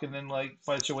can't walk, and then like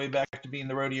fights her way back to being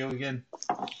the rodeo again.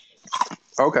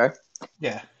 Okay.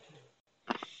 Yeah.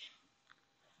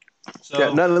 So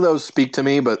Yeah, none of those speak to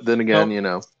me, but then again, nope. you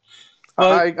know,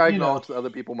 But I you know, acknowledge that other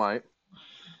people might.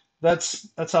 that's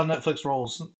how Netflix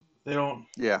rolls. They don't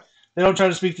Yeah, try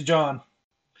to speak to John.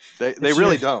 they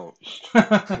really don't.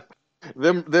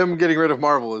 Them getting rid of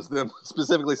Marvel is them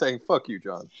specifically saying "fuck you,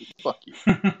 John." Fuck you.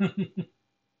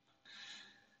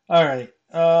 All right.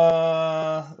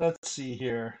 Let's see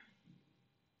here.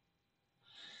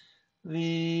 All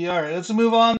right. Let's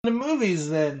move on to movies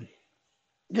then.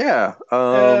 Yeah.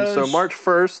 Uh, So March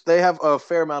 1st, they have a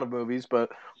fair amount of movies, but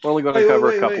we're only going to wait, wait, cover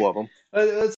a wait, couple wait. of them.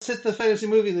 Let's hit the Fantasy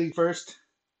Movie League first.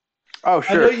 Oh,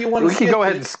 I know sure. you want to We can skip go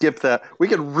ahead it. and skip that. We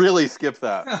can really skip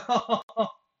that. Oh,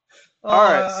 All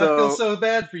right. I feel so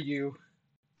bad for you.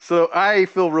 So I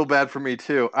feel real bad for me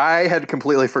too. I had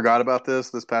completely forgot about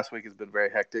this. This past week has been very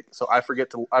hectic, so I forgot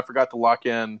to lock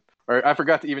in, or I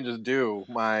forgot to even just do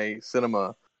my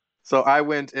cinema. So I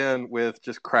went in with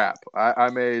just crap. I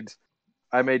made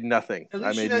nothing. At I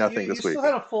least made nothing you this week. still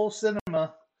had a full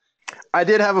cinema. I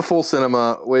did have a full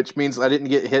cinema, which means I didn't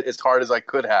get hit as hard as I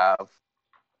could have.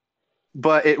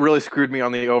 But it really screwed me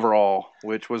on the overall,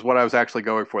 which was what I was actually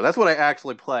going for. That's what I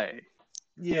actually play.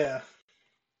 Yeah.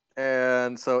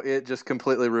 And so it just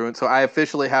completely ruined. So I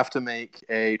officially have to make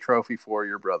a trophy for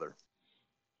your brother.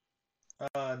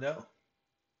 No.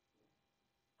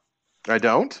 I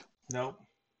don't? No.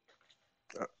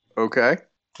 Okay.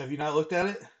 Have you not looked at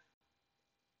it?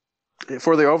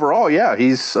 For the overall, yeah, he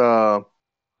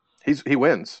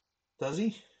wins. Does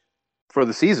he? For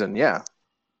the season, yeah.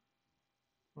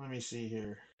 Let me see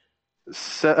here.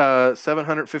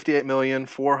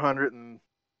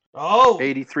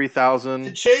 758,483,000.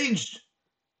 It changed.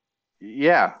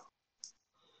 Yeah.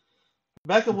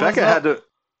 Becca was Becca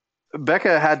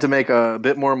up. had to make a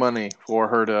bit more money for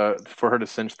her to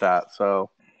cinch that. So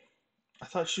I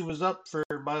thought she was up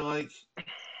by like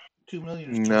 2 million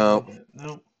or no, something like that.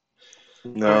 Nope.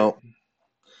 no. Right.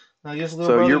 I guess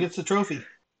little brother gets the trophy.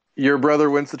 Your brother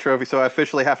wins the trophy, so I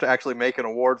officially have to actually make an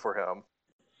award for him.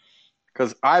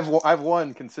 Because I've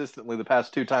won consistently the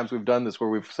past 2 times we've done this, where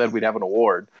we've said we'd have an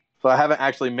award. So I haven't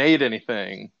actually made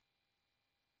anything.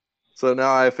 So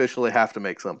now I officially have to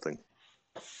make something.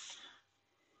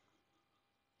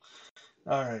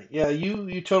 All right. Yeah,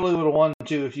 you totally would have won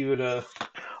too if you would have.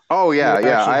 Oh yeah,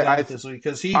 yeah. I this week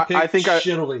because he picked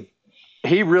shittily.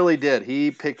 He really did.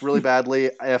 He picked really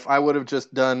badly. If I would have just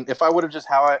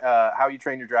How You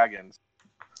Train Your Dragons,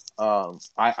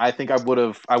 I think I would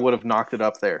have knocked it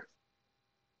up there.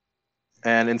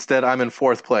 And instead, I'm in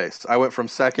 4th place. I went from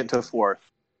 2nd to 4th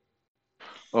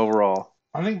overall.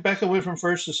 I think Becca went from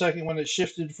 1st to 2nd when it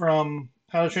shifted from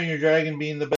How to Train Your Dragon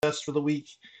being the best for the week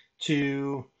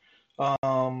to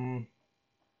Happy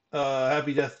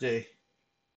Death Day.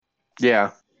 Yeah.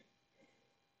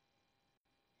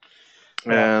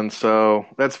 And so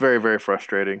that's very, very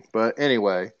frustrating. But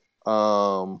anyway,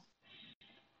 yeah.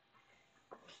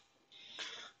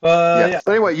 Yeah.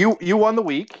 But anyway, you won the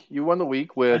week. You won the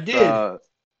week with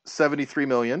 73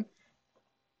 million.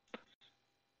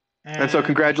 And so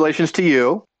congratulations to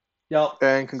you. Yep.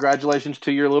 And congratulations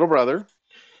to your little brother.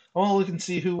 Well, we can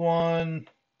see who won.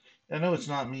 I know it's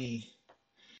not me.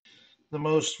 The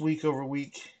most week over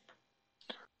week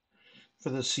for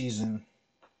the season.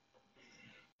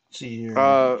 Let's see here.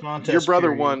 Your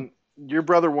brother won. Your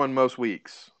brother won most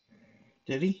weeks.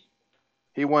 Did he?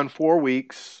 He won 4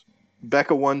 weeks.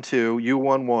 Becca won 2. You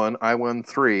won 1. I won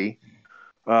 3.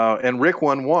 And Rick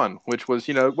won 1, which was,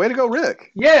 way to go,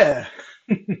 Rick. Yeah.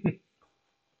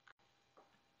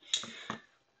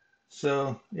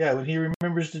 So, yeah, when he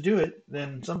remembers to do it,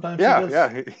 then sometimes he does.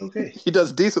 Yeah. Okay. He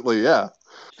does decently, yeah.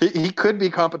 He could be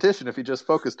competition if he just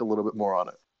focused a little bit more on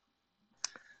it.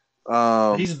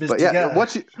 He's a busy guy.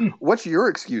 What's your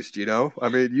excuse, Gino? I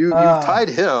mean, you've tied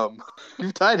him.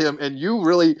 You've tied him, and you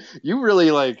really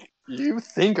you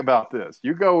think about this.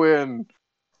 You go in,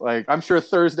 I'm sure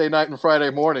Thursday night and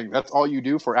Friday morning, that's all you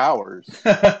do for hours.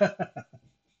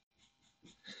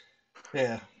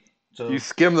 Yeah. So you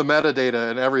skim the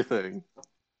metadata and everything.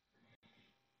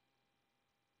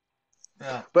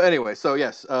 Yeah. But anyway, so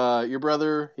yes, your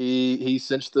brother he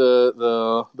cinched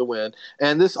the win,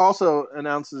 and this also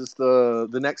announces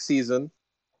the next season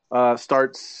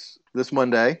starts this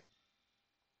Monday.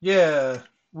 Yeah,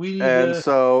 we need And to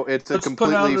so it's a let's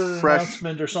put out completely an fresh,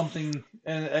 announcement or something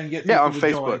and get yeah, people on to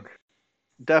join. Facebook.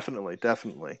 Definitely,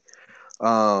 definitely.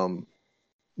 Um,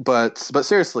 but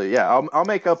seriously, yeah, I'll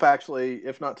make up actually,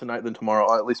 if not tonight, then tomorrow.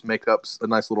 I'll at least make up a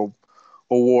nice little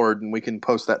award, and we can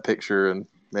post that picture, and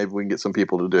maybe we can get some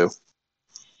people to do.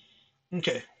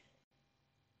 Okay.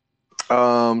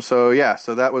 So yeah,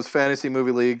 so that was Fantasy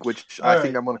Movie League, which All I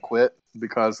think right. I'm gonna quit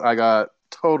because I got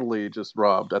totally just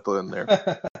robbed at the end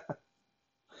there.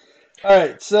 All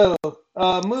right. So,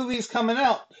 movies coming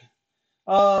out.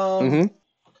 Um, Mm-hmm.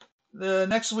 the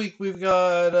next week we've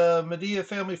got Medea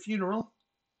Family Funeral.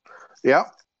 Yeah.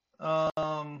 And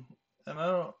I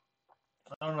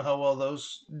don't know how well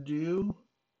those do.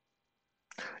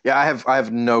 Yeah, I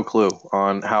have no clue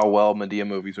on how well Medea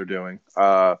movies are doing.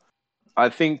 I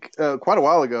think quite a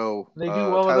while ago, They do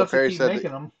well Tyler enough to Perry keep said that.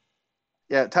 making them.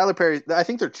 Yeah, Tyler Perry. I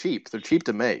think they're cheap. They're cheap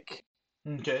to make.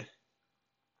 Okay.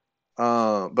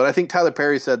 But I think Tyler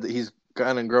Perry said that he's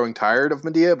kind of growing tired of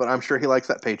Medea, but I'm sure he likes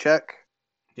that paycheck.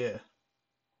 Yeah.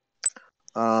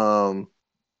 Um,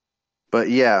 but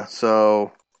yeah,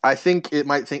 so I think it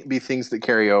might be things that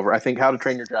carry over. I think How to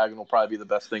Train Your Dragon will probably be the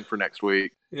best thing for next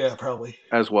week Yeah, probably.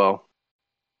 as well.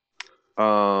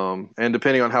 And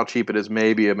depending on how cheap it is,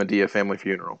 maybe a Medea family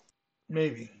funeral.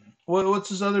 Maybe. What's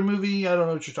this other movie? I don't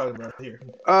know what you're talking about here.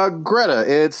 Greta.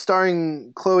 It's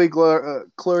starring Chloe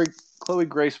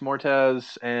Grace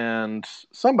Moretz and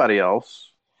somebody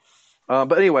else.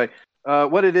 But anyway,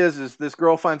 what it is this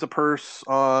girl finds a purse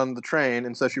on the train,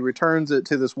 and so she returns it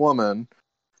to this woman,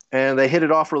 and they hit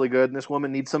it off really good. And this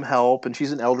woman needs some help, and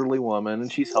she's an elderly woman,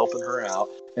 and she's helping her out.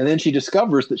 And then she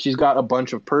discovers that she's got a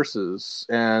bunch of purses,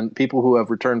 and people who have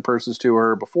returned purses to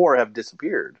her before have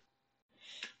disappeared.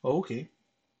 Okay.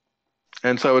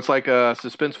 And so it's like a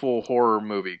suspenseful horror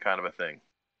movie kind of a thing.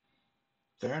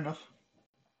 Fair enough.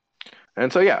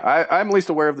 And so, yeah, I'm at least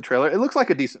aware of the trailer. It looks like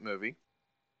a decent movie.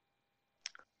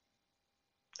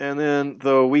 And then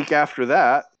the week after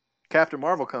that, Captain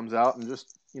Marvel comes out and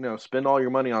just, spend all your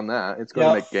money on that. It's going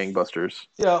to Yeah. make gangbusters.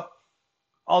 Yeah.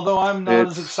 Although I'm not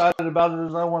as excited about it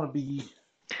as I want to be.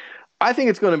 I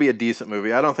think it's going to be a decent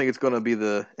movie. I don't think it's going to be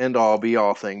the end-all,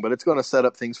 be-all thing, but it's going to set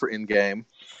up things for Endgame.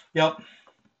 Yep.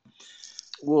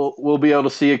 We'll be able to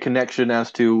see a connection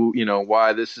as to,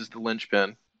 why this is the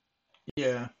linchpin.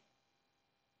 Yeah.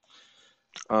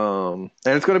 And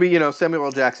it's going to be, Samuel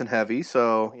L. Jackson heavy,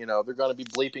 so, they're going to be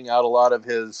bleeping out a lot of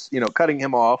his, cutting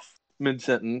him off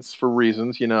mid-sentence for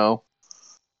reasons, Oh,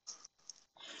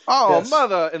 Yes.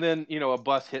 mother! And then, a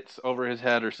bus hits over his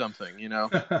head or something,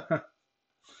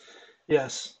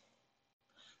 Yes.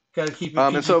 Got to keep it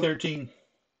PG-13.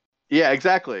 Yeah,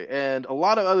 exactly. And a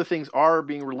lot of other things are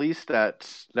being released that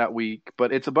week,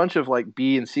 but it's a bunch of like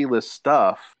B and C list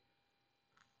stuff.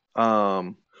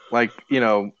 Like,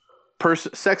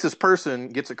 sexist person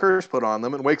gets a curse put on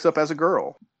them and wakes up as a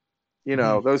girl.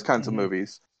 Those kinds of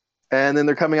movies. And then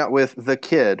they're coming out with The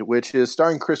Kid, which is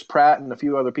starring Chris Pratt and a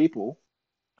few other people.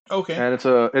 Okay. And it's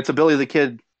a Billy the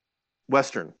Kid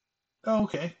Western. Oh,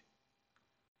 okay.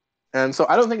 And so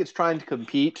I don't think it's trying to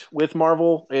compete with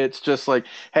Marvel. It's just like,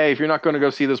 hey, if you're not going to go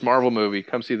see this Marvel movie,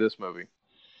 come see this movie.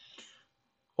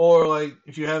 Or like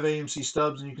if you have AMC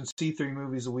stubs and you can see 3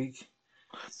 movies a week.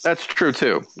 That's true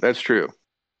too. That's true.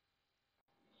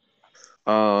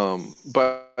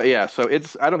 But yeah, so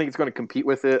I don't think it's going to compete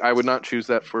with it. I would not choose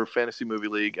that for Fantasy Movie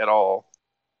League at all.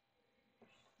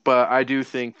 But I do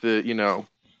think that,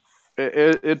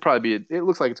 it'd probably be, it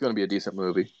looks like it's going to be a decent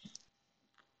movie.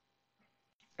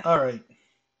 All right.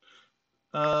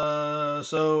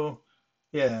 So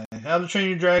yeah, How to Train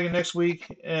Your Dragon next week,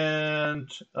 and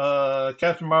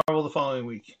Captain Marvel the following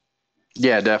week.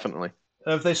 Yeah, definitely.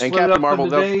 If they split it up Marvel,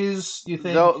 into days, you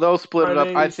think they'll split Friday,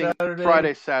 it up? I think Saturday?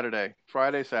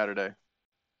 Friday, Saturday.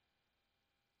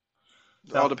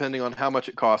 Yeah. All depending on how much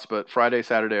it costs, but Friday,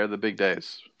 Saturday are the big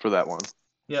days for that one.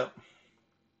 Yep.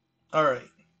 All right.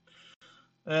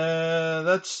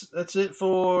 That's it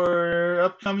for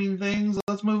upcoming things.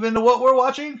 Let's move into what we're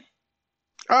watching.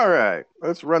 All right,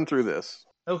 let's run through this.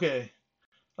 Okay.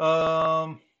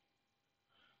 Let's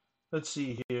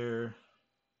see here.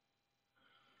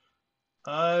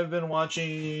 I watched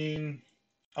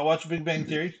Big Bang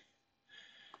Theory.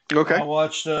 Okay. I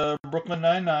watched Brooklyn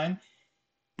Nine-Nine.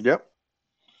 Yep.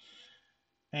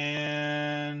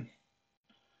 And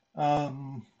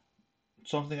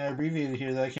something I abbreviated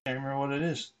here that I can't remember what it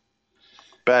is.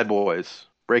 Bad Boys.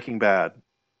 Breaking Bad.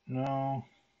 No.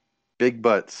 Big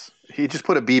Butts. He just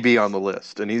put a BB on the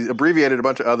list, and he's abbreviated a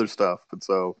bunch of other stuff, and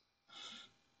so...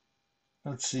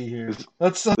 Let's see here.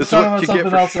 Let's talk about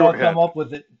something else and I'll come up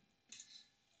with it.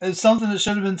 It's something that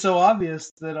should have been so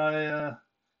obvious that I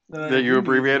That you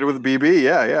abbreviated with BB,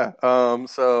 yeah.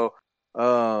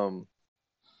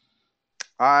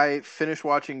 I finished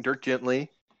watching Dirk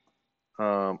Gently,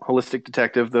 Holistic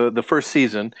Detective, the first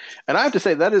season, and I have to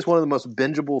say that is one of the most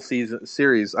bingeable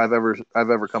series I've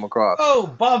ever come across. Oh,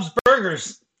 Bob's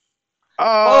Burgers.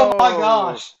 Oh my Oh,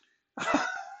 gosh.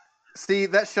 see,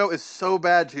 that show is so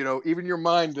bad, even your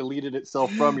mind deleted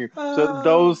itself from you. So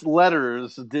those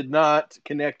letters did not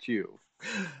connect you.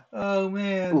 Oh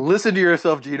man. Listen to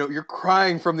yourself, Gino. You're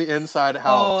crying from the inside out.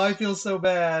 Oh, I feel so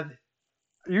bad.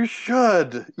 You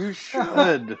should.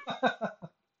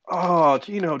 Oh,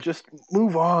 Gino, just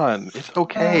move on. It's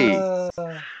okay. All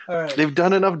right. They've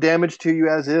done enough damage to you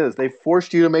as is. They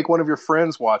forced you to make one of your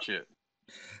friends watch it.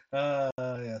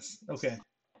 Yes. Okay.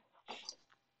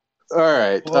 All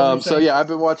right. So yeah, I've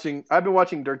been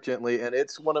watching Dirk Gently, and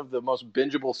it's one of the most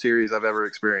bingeable series I've ever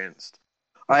experienced.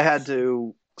 I had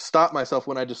to stop myself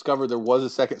when I discovered there was a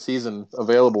second season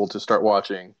available to start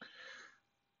watching.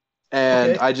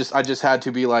 And okay. I just had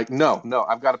to be like, no,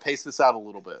 I've got to pace this out a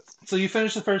little bit. So you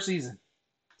finished the first season?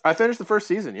 I finished the first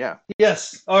season, yeah.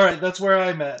 Yes. All right, that's where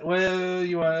I'm at. What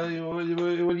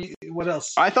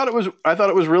else? I thought it was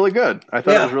really good. It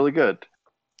was really good.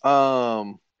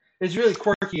 It's really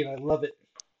quirky, and I love it.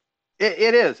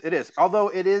 It is. Although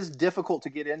it is difficult to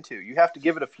get into. You have to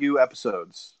give it a few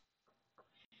episodes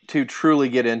to truly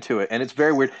get into it, and it's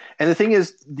very weird. And the thing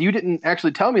is, you didn't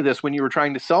actually tell me this when you were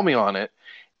trying to sell me on it.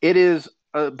 It is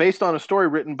based on a story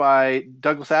written by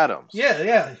Douglas Adams.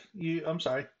 Yeah. I'm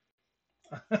sorry.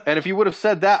 And if you would have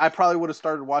said that, I probably would have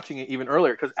started watching it even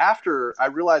earlier. Because after I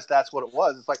realized that's what it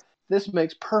was, it's like, this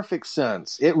makes perfect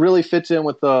sense. It really fits in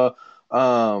with the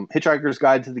Hitchhiker's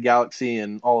Guide to the Galaxy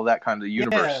and all of that kind of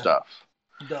universe stuff.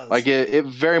 It does. Like it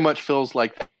very much feels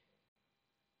like that.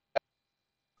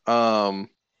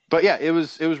 But yeah, it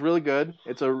was really good.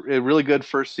 It's a really good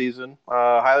first season.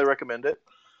 Highly recommend it.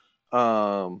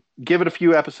 Give it a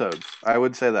few episodes. I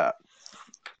would say that.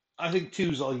 I think 2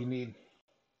 is all you need.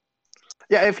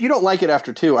 Yeah, if you don't like it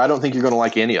after 2, I don't think you're going to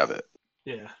like any of it.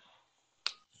 Yeah.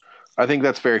 I think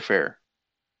that's very fair.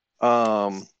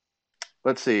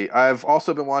 Let's see. I've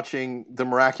also been watching The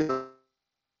Miraculous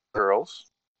Girls,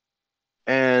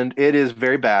 and it is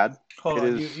very bad. Hold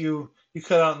on. You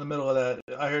cut out in the middle of that.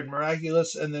 I heard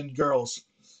Miraculous and then Girls.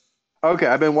 Okay,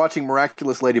 I've been watching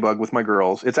Miraculous Ladybug with my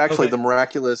girls. It's actually The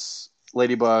Miraculous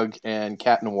Ladybug and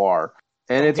Cat Noir.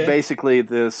 And it's basically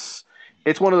this...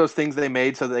 It's one of those things they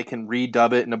made so that they can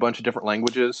redub it in a bunch of different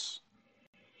languages.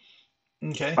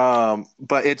 Okay.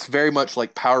 But it's very much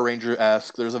like Power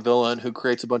Ranger-esque. There's a villain who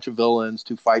creates a bunch of villains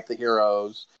to fight the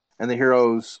heroes. And the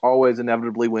heroes always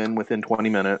inevitably win within 20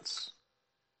 minutes.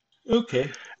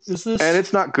 Okay. Is this... And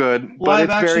it's not good. Live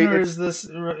but action or is this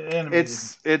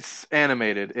animated? It's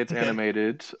animated. It's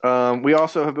animated. We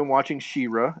also have been watching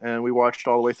She-Ra, and we watched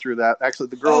all the way through that. Actually,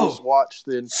 the girls watched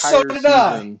the entire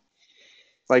season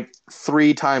like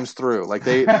 3 times through. Like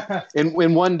they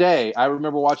in one day. I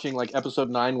remember watching like episode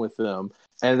 9 with them,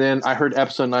 and then I heard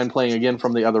episode 9 playing again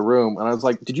from the other room, and I was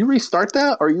like, "Did you restart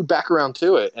that, or are you back around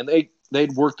to it?" And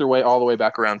they'd worked their way all the way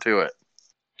back around to it.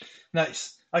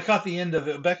 Nice. I caught the end of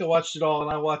it. Becca watched it all,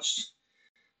 and I watched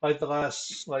like the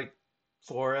last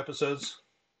 4 episodes.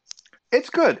 It's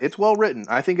good. It's well written.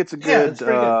 I think it's a good.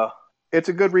 Good. It's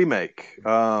a good remake.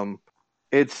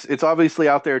 It's obviously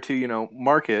out there to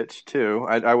market too.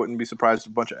 I wouldn't be surprised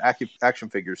if a bunch of action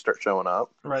figures start showing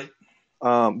up. Right.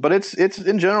 But it's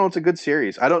in general it's a good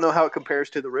series. I don't know how it compares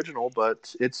to the original,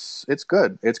 but it's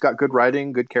good. It's got good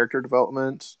writing, good character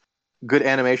development, good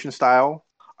animation style.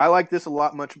 I like this a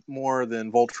lot much more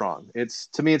than Voltron.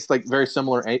 To me it's like very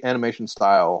similar animation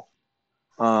style.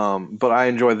 But I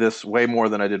enjoy this way more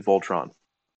than I did Voltron.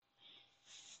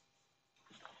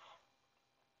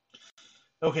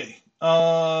 Okay.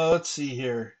 Let's see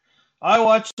here. I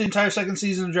watched the entire second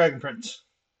season of Dragon Prince.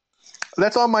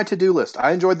 That's on my to-do list.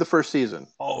 I enjoyed the first season.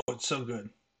 Oh, it's so good.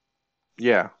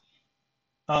 Yeah.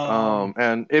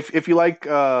 And if you like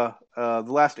The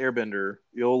Last Airbender,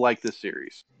 you'll like this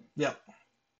series. Yep.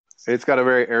 It's got a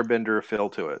very Airbender feel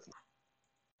to it.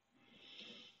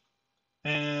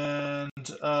 And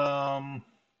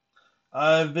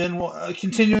I've been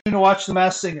continuing to watch The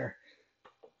Masked Singer.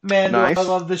 Man, nice. Do I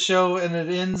love the show, and it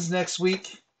ends next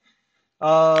week.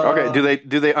 Okay,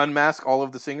 do they unmask all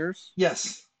of the singers?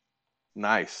 Yes.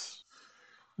 Nice.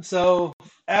 So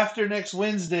after next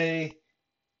Wednesday,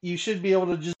 you should be able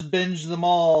to just binge them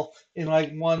all in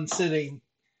one sitting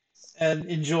and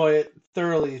enjoy it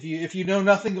thoroughly. If you know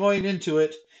nothing going into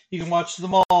it, you can watch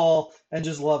them all and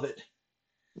just love it.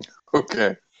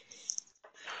 Okay.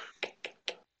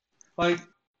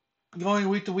 Going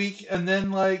week to week, and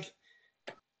then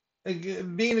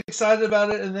being excited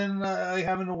about it and then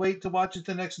having to wait to watch it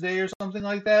the next day or something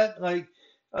like that. Like,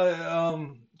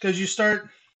 because you start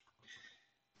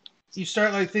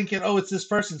like thinking, oh, it's this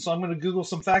person, so I'm going to Google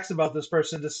some facts about this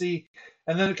person to see,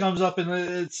 and then it comes up and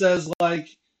it says like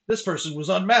this person was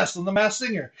unmasked on The Masked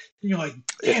Singer, and you're like,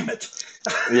 damn it.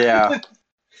 Yeah.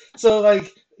 So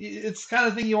like it's kind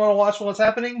of thing you want to watch while it's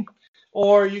happening,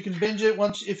 or you can binge it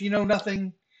once if you know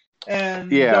nothing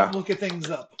and Yeah. don't look at things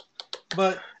up.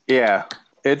 But Yeah.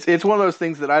 It's one of those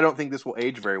things that I don't think this will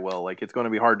age very well. Like, it's going to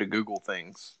be hard to Google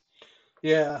things.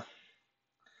 yeah.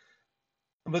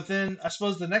 But then I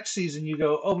suppose the next season you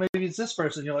go, oh, maybe it's this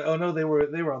person. You're like, oh no, they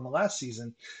were on the last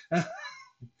season.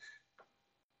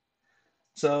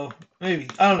 So maybe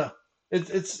I don't know.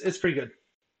 It's pretty good.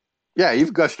 Yeah,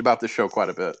 you've gushed about this show quite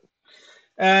a bit.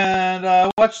 And I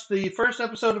watched the first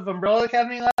episode of Umbrella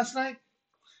Academy last night.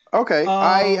 Okay,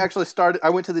 I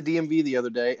went to the DMV the other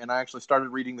day, and I actually started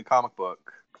reading the comic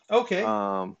book. Okay.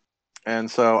 And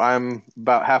so I'm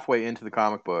about halfway into the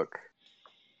comic book,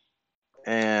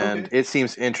 and it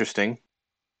seems interesting.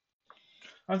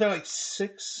 Aren't there like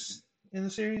 6 in the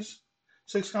series?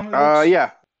 6 comic books?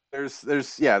 Yeah.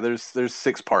 There's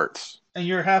 6 parts. And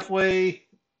you're halfway.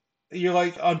 You're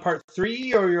like on part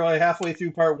 3, or you're like halfway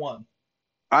through part 1.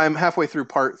 I'm halfway through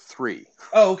part 3.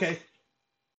 Oh, okay.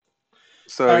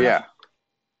 So yeah.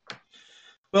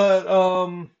 But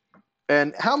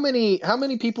And how many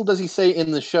people does he say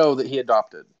in the show that he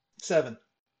adopted? 7.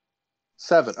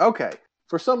 7. Okay.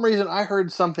 For some reason, I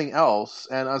heard something else,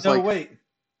 and I was no, wait.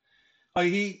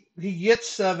 He gets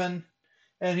 7,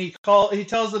 and he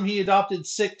tells them he adopted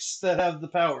 6 that have the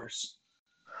powers.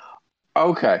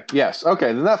 Okay. Yes. Okay.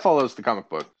 Then that follows the comic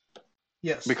book.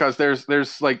 Yes. Because there's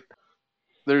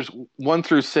 1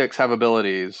 through 6 have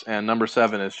abilities, and number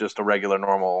 7 is just a regular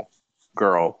normal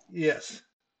girl. Yes.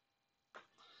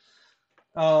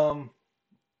 But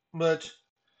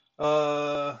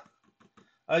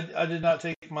I did not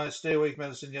take my stay awake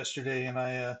medicine yesterday, and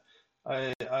I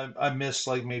missed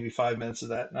like maybe 5 minutes of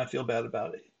that, and I feel bad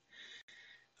about it.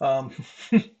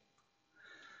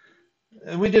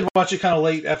 And we did watch it kind of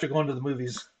late after going to the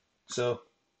movies, so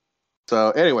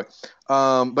anyway,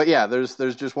 but yeah, there's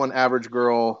just one average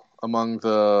girl among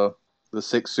the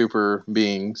 6 super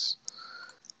beings,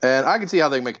 and I can see how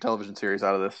they can make a television series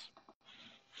out of this.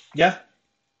 Yeah.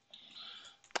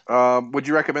 Would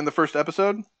you recommend the first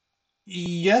episode?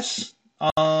 Yes.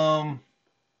 Yeah,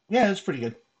 it's pretty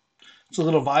good. It's a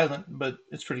little violent, but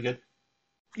it's pretty good.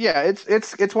 Yeah,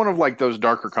 it's one of like those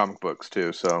darker comic books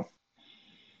too. So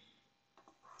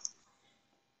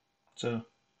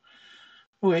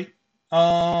okay.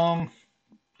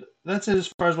 That's it as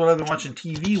far as what I've been watching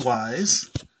TV wise.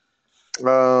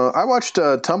 I watched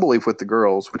Tumbleleaf with the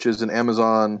Girls, which is an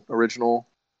Amazon original,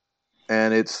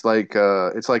 and it's like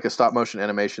a stop motion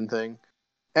animation thing,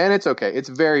 and it's okay. It's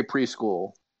very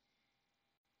preschool.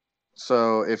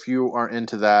 So if you aren't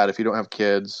into that, if you don't have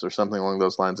kids or something along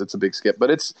those lines, it's a big skip.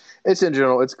 But it's in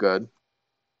general, it's good.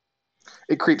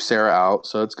 It creeps Sarah out,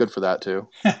 so it's good for that too.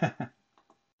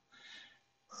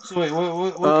 So wait,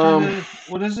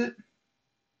 what is it?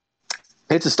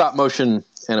 It's a stop motion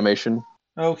animation.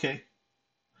 Okay,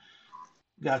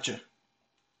 gotcha.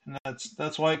 And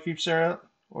that's why it creeps Sarah out,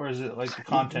 or is it like the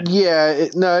content? Yeah,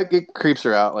 it creeps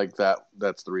her out like that.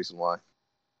 That's the reason why.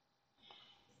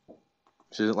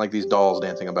 She doesn't like these dolls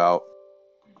dancing about.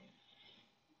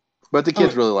 But the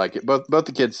kids really like it. Both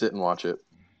the kids sit and watch it.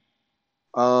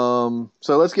 So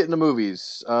let's get into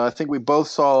movies. I think we both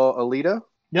saw Alita.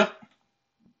 Yep.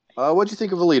 What'd you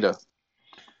think of Alita?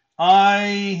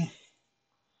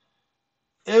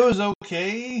 It was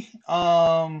okay.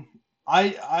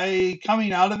 I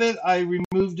coming out of it, I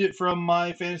removed it from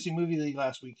my fantasy movie league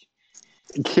last week.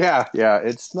 Yeah,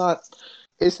 it's not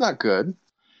good.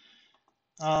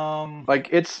 Like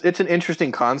it's an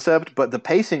interesting concept, but the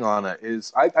pacing on it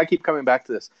is. I keep coming back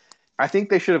to this. I think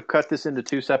they should have cut this into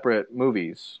 2 separate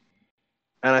movies,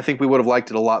 and I think we would have liked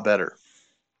it a lot better.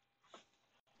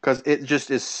 Because it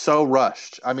just is so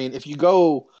rushed. I mean, if you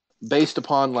go based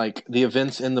upon like the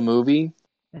events in the movie,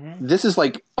 this is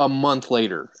like a month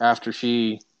later after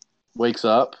she wakes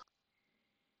up.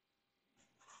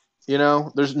 You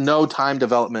know, there's no time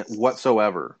development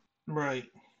whatsoever. Right.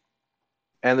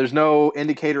 And there's no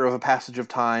indicator of a passage of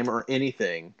time or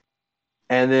anything.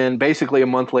 And then basically a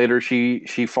month later,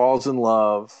 she falls in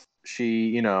love.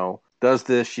 She, does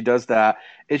this, she does that.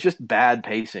 It's just bad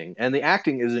pacing. And the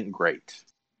acting isn't great.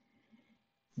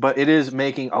 But it is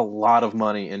making a lot of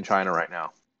money in China right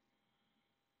now.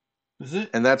 Is it?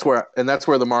 And that's where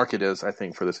the market is, I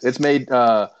think, for this. It's made,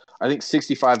 I think,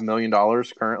 $65 million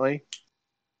currently.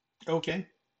 Okay.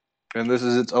 and this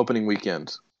is its opening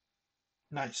weekend.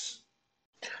 Nice.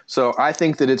 So I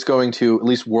think that it's going to, at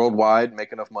least worldwide,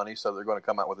 make enough money so they're going to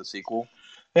come out with a sequel.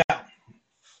 Yeah,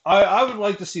 I would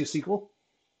like to see a sequel.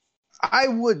 I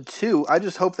would too. I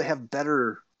just hope they have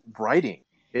better writing.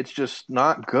 It's just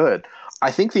not good.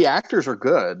 I think the actors are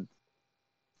good.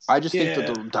 I just think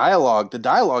that the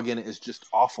dialogue in it is just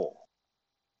awful.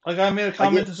 Like I made a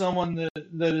comment to someone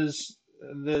that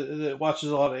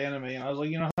watches a lot of anime, and I was like,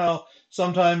 you know how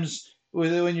sometimes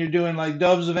when you're doing like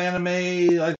dubs of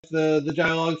anime, like the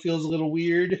dialogue feels a little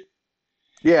weird.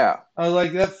 Yeah, I was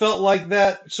like, that felt like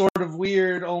that sort of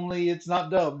weird, only it's not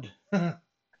dubbed.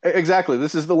 exactly.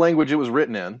 This is the language it was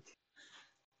written in.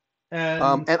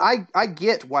 And I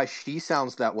get why she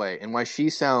sounds that way and why she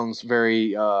sounds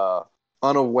very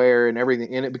unaware and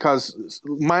everything in it, because,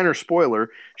 minor spoiler,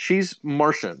 she's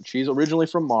Martian. She's originally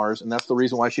from Mars, and that's the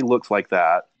reason why she looks like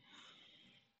that.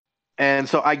 And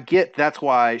so I get that's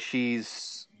why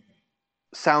she's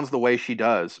sounds the way she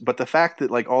does. But the fact that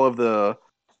like all of the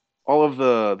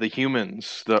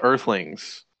humans, the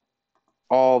Earthlings,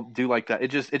 all do like that,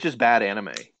 it's just bad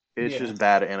anime. It's just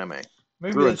bad anime.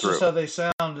 Maybe that's just how they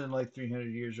sound in like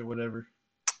 300 years or whatever.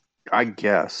 I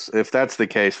guess. If that's the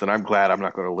case, then I'm glad I'm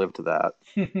not going to live to that.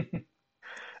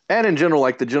 And in general,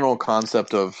 like the general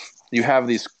concept of you have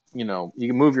these, you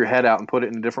can move your head out and put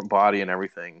it in a different body and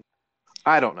everything.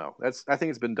 I don't know. I think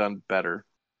it's been done better.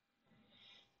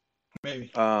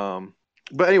 Maybe.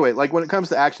 But anyway, like when it comes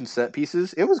to action set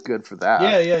pieces, it was good for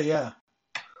that. Yeah.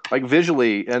 Like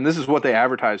visually, and this is what they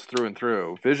advertised through and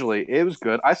through. Visually, it was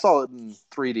good. I saw it in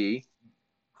 3D.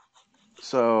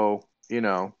 So,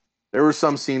 there were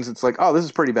some scenes it's like, oh, this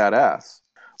is pretty badass.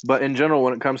 But in general,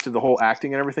 when it comes to the whole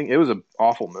acting and everything, it was an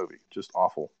awful movie. Just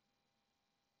awful.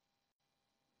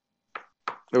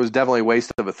 It was definitely a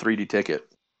waste of a 3D ticket.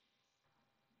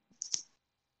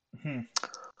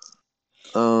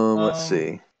 Let's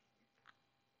see.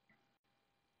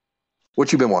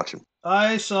 What you been watching?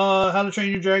 I saw How to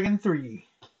Train Your Dragon 3.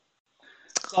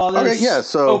 Saw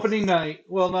this opening night.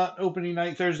 Well, not opening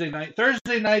night, Thursday night.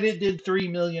 Thursday night it did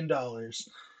 $3 million.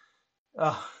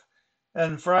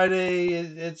 And Friday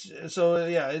it's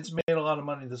made a lot of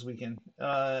money this weekend.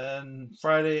 And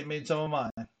Friday it made some of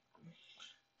mine.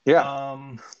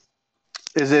 Yeah.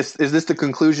 Is this the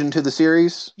conclusion to the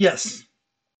series? Yes.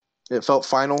 It felt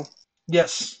final?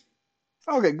 Yes.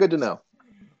 Okay, good to know.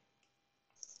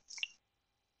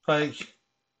 Like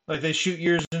they shoot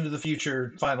years into the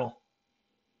future final.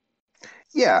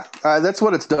 Yeah, that's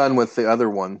what it's done with the other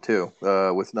one too.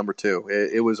 With number 2,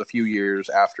 it was a few years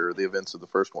after the events of the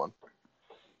first one.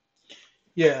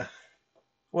 Yeah.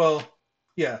 Well,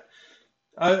 yeah.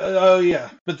 Yeah.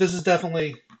 But this is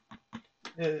definitely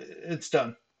it's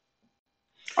done.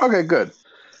 Okay, good.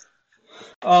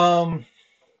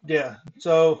 Yeah.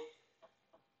 So,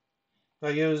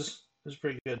 like, it was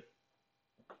pretty good.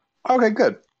 Okay,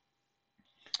 good.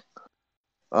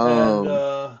 And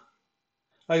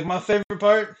like my favorite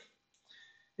part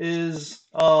is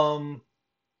the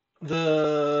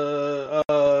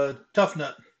Tough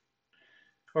Nut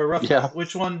or Rough Nut.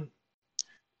 Which one's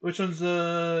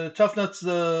the Tough Nut's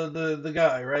the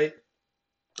guy, right?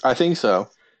 I think so.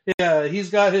 Yeah, he's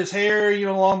got his hair,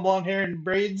 long blonde hair and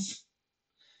braids.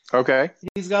 Okay.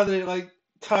 He's got it like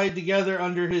tied together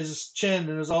under his chin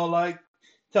and is all like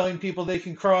telling people they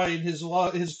can cry in his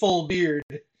full beard.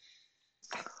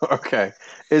 Okay.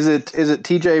 Is it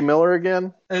TJ Miller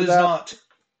again? It is not.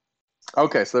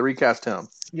 Okay, so they recast him.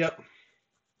 Yep.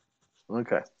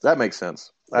 Okay, that makes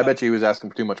sense. Yep. I bet you he was asking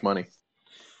for too much money.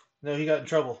 No, he got in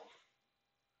trouble.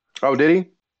 Oh, did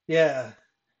he? Yeah.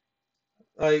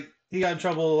 Like, he got in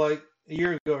trouble like a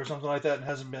year ago or something like that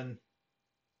and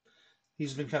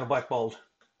he's been kind of blackballed.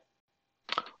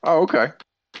 Oh, okay.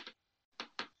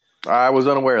 I was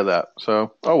unaware of that,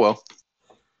 so, oh well.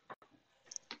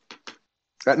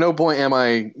 At no point am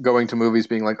I going to movies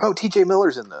being like, oh, TJ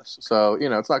Miller's in this. So,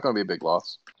 it's not going to be a big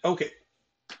loss. Okay.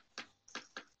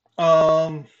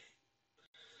 And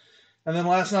then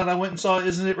last night I went and saw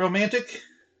Isn't It Romantic?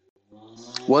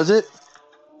 Was it?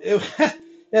 It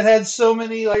had so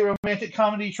many like romantic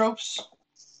comedy tropes,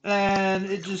 and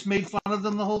it just made fun of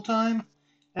them the whole time,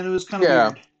 and it was kind of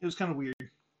weird. It was kind of weird.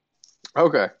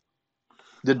 Okay.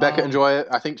 Did Becca enjoy it?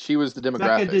 I think she was the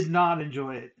demographic. Becca did not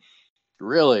enjoy it.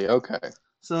 Really? Okay.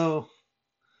 So,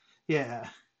 yeah,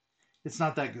 it's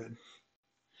not that good.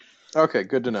 Okay,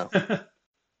 good to know.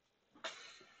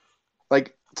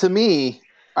 Like, to me,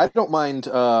 I don't mind,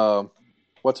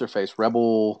 what's her face?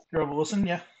 Rebel Wilson,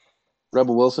 yeah.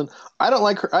 Rebel Wilson. I don't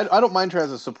like her. I don't mind her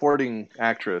as a supporting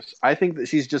actress. I think that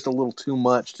she's just a little too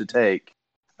much to take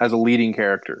as a leading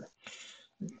character.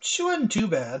 She wasn't too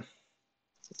bad.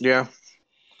 Yeah.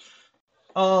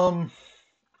 Um,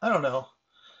 I don't know.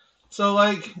 So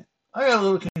like, I got a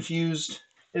little confused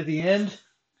at the end.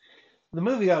 The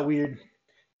movie got weird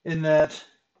in that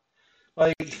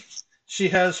like she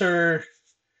has her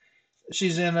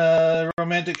she's in a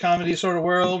romantic comedy sort of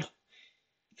world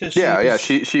because Yeah, yeah.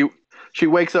 she's She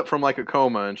wakes up from like a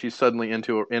coma and she's suddenly in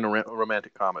a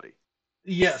romantic comedy.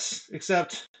 yes,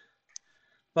 except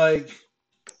like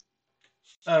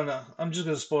I don't know. I'm just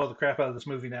gonna spoil the crap out of this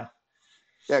movie now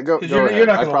Yeah, go because go you're ahead.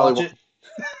 not gonna watch it.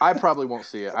 I probably won't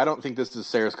see it. I don't think this is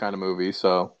Sarah's kind of movie,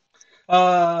 so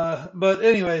But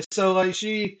anyway, so like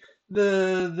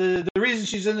the reason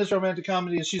she's in this romantic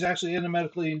comedy is she's actually in a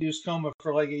medically induced coma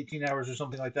for like 18 hours or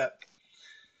something like that.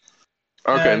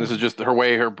 okay, and this is And just her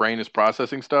way her brain is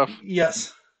processing stuff.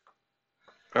 yes,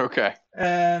 Okay.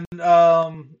 and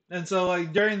so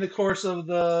like during the course of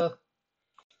the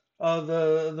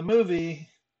movie,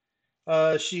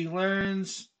 she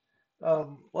learns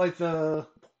like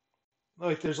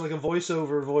there's like a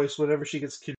voiceover voice whenever she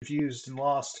gets confused and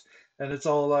lost, and it's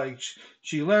all like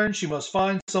she learns she must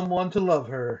find someone to love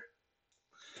her,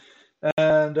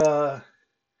 and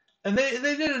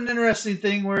they did an interesting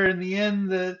thing where in the end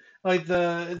that like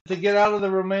the to get out of the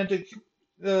romantic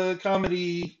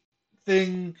comedy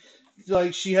thing,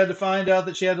 like she had to find out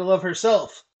that she had to love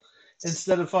herself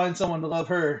instead of find someone to love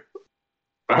her.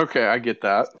 Okay, I get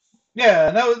that. Yeah,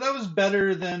 and that was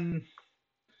better than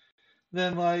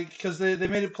like because they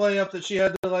made it play up that she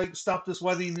had to like stop this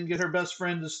wedding and get her best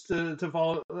friend to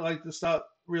follow like to stop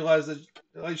realize that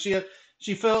like she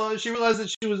realized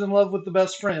that she was in love with the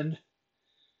best friend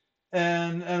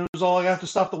and it was all like, I have to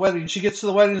stop the wedding. She gets to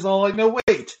the wedding and is all like, no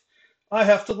wait, I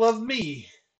have to love me,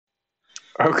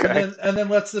 Okay. and then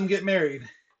lets them get married.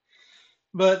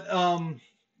 But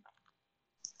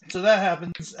so that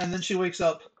happens, and then she wakes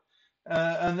up.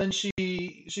 And then she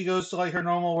goes to like her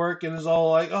normal work and is all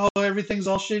like, "Oh, everything's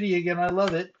all shitty again. I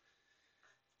love it."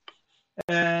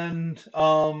 And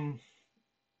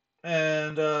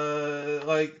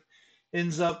like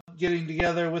ends up getting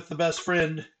together with the best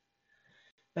friend,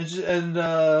 and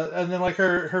then like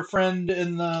her friend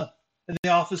in the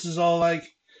office is all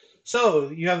like, "So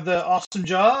you have the awesome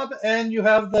job and you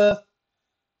have the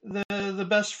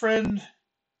best friend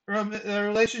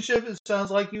relationship. It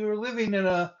sounds like you were living in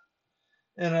a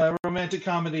romantic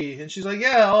comedy." And she's like,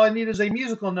 "Yeah, all I need is a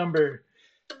musical number."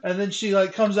 And then she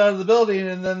like comes out of the building,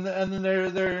 and then They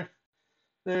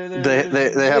have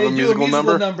they a do a musical musical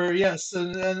number. number, yes, So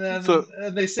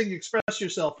and they sing "Express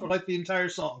Yourself" for like the entire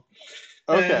song,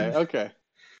 okay, and okay.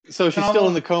 So and she's still in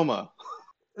I'm, the coma.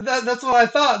 that's what I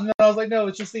thought, and then I was like, no,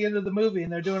 it's just the end of the movie,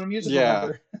 and they're doing a musical Yeah,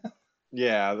 number.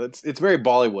 yeah. That's it's very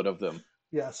Bollywood of them.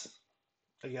 Yes,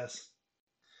 I guess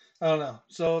I don't know.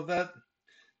 So that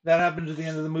happened to the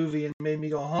end of the movie and made me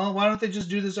go, huh? Why don't they just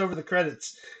do this over the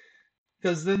credits?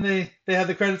 Because then they had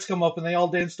the credits come up and they all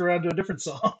danced around to a different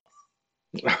song.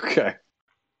 Okay.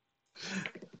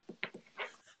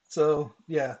 So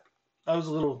yeah, I was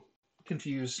a little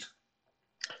confused.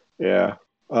 Yeah.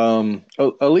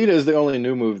 Alita is the only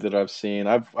new movie that I've seen.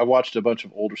 I watched a bunch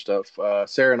of older stuff.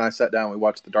 Sarah and I sat down. We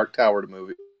watched the Dark Tower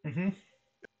movie, Mm-hmm.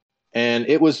 and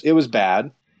it was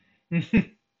bad. Haven't you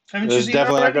There's seen it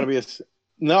definitely not going already? to be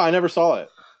no. I never saw it.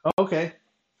 Oh, okay.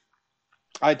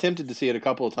 I attempted to see it a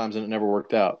couple of times and it never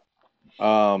worked out.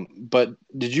 But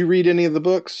did you read any of the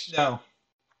books? No,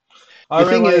 I The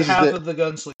read thing like is half that of the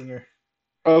Gunslinger.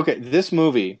 okay, this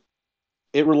movie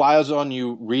it relies on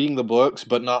you reading the books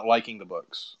but not liking the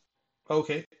books,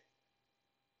 Okay.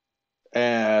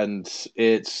 and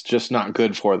it's just not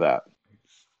good for that.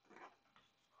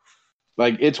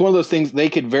 Like it's one of those things they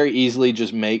could very easily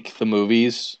just make the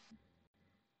movies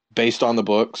based on the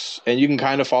books, and you can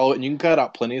kind of follow it, and you can cut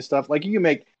out plenty of stuff. Like you can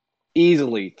make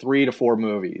easily 3 to 4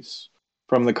 movies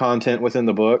from the content within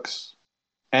the books.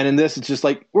 And in this, it's just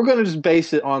like we're going to just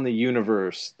base it on the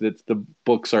universe that the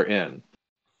books are in,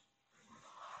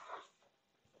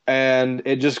 and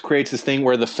it just creates this thing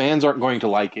where the fans aren't going to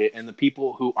like it, and the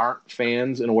people who aren't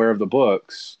fans and aware of the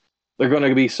books, they're going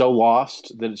to be so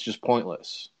lost that it's just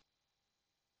pointless.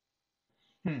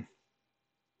 Hmm.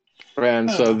 And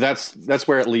I don't so know. that's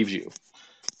where it leaves you.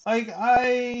 Like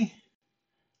I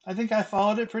think I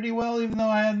followed it pretty well, even though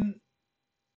I hadn't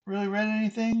really read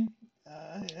anything.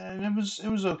 And it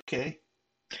was okay.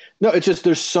 No, it's just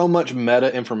there's so much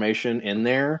meta information in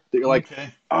there that you're like, Okay.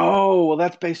 oh, well,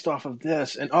 that's based off of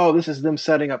this, and oh, this is them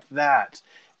setting up that.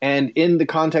 And in the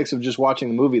context of just watching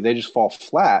the movie, they just fall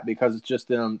flat because it's just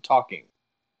them talking.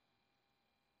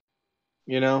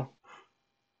 You know?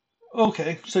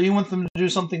 Okay. So you want them to do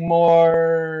something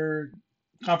more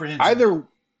comprehensive? Either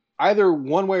either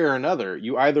one way or another.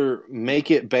 You either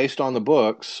make it based on the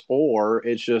books, or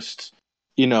it's just,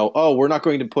 oh, we're not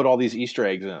going to put all these Easter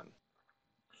eggs in.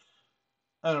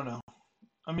 I don't know.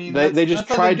 I mean, They just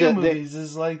that's how they tried do to. movies.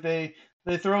 Is like they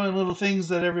throw in little things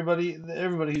that everybody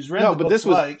who's read No, the but books this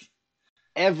was like.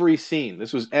 every scene.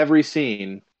 This was every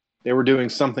scene. They were doing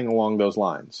something along those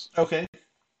lines. Okay.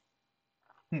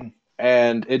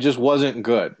 And it just wasn't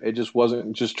good. It just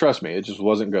wasn't. Just trust me, it just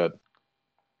wasn't good.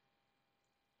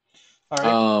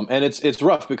 All right. And it's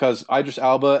rough because Idris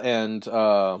Elba and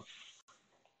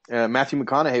Matthew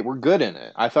McConaughey were good in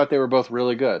it. I thought they were both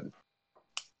really good.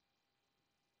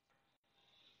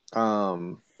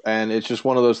 And it's just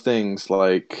one of those things.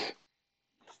 Like,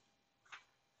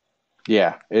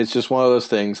 yeah, it's just one of those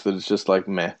things that it's just like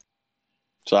meh.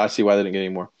 So I see why they didn't get any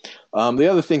more. The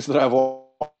other things that I've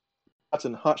watched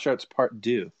in Hot Shots Part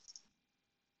 2.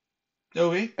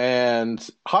 Okay. And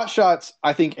Hot Shots,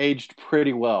 I think, aged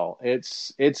pretty well.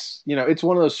 It's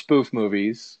one of those spoof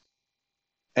movies,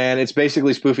 and it's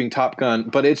basically spoofing Top Gun,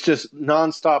 but it's just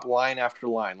nonstop line after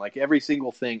line. Like every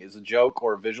single thing is a joke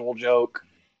or a visual joke.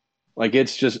 Like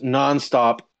it's just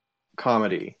nonstop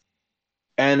comedy.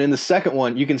 And in the second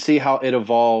one, you can see how it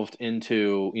evolved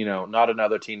into, Not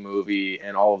Another Teen Movie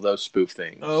and all of those spoof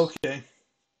things. Okay.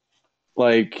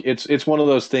 Like it's one of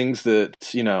those things that,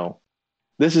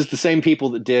 this is the same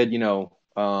people that did,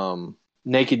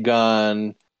 Naked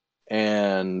Gun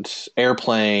and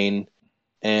Airplane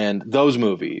and those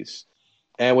movies.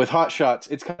 And with Hot Shots,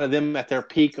 it's kind of them at their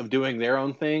peak of doing their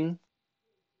own thing.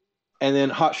 And then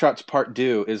Hot Shots Part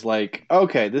 2 is like,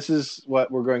 okay, this is what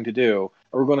we're going to do.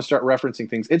 We're going to start referencing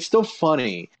things. It's still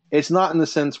funny. It's not in the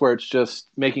sense where it's just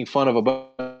making fun of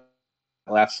a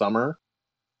last summer,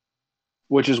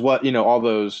 which is what, all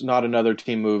those Not Another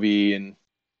Teen Movie and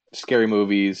scary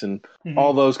movies and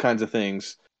all those kinds of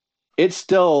things. It's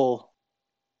still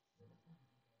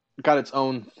got its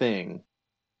own thing,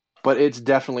 but it's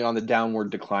definitely on the downward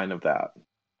decline of that.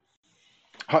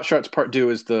 Hot Shots Part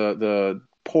 2 is the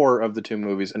poor of the two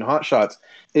movies, and Hot Shots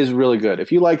is really good.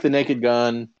 If you like The Naked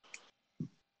Gun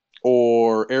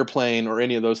or Airplane or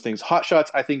any of those things, Hot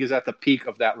Shots, I think, is at the peak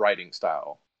of that writing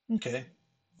style. Okay.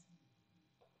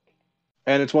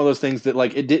 And it's one of those things that,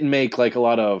 like, it didn't make, like, a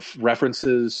lot of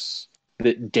references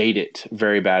that date it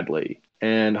very badly.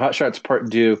 And Hot Shots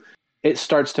Part 2, it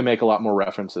starts to make a lot more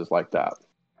references like that.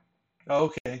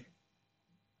 Okay.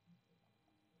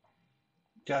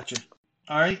 Gotcha.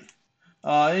 All right.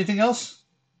 Anything else?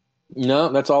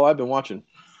 No, that's all I've been watching.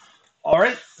 All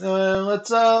right.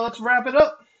 Let's wrap it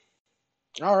up.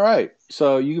 All right.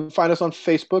 So you can find us on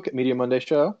Facebook at Media Monday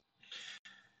Show.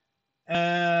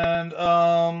 And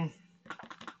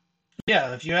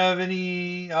yeah, if you have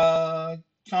any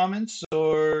comments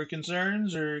or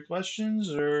concerns or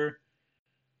questions, or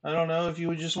I don't know, if you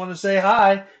would just want to say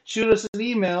hi, shoot us an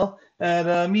email at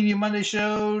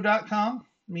MediaMondayShow.com.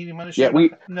 Media Monday Show.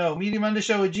 Yeah, Media Monday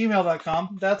Show at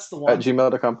gmail.com. That's the one. At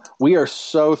gmail.com. We are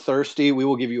so thirsty. We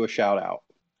will give you a shout out.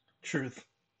 Truth.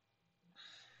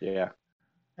 Yeah.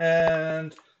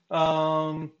 And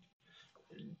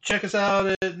check us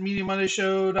out at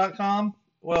MediaMondayShow.com.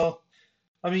 Well,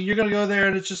 I mean, you're going to go there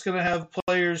and it's just going to have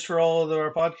players for all of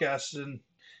our podcasts, and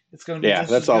it's going to be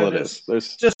that's all it is.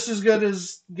 There's just as good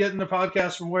as getting the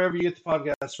podcast from wherever you get the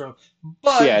podcast from.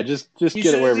 But yeah, just get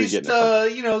it wherever you get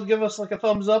it. Give us like a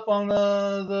thumbs up on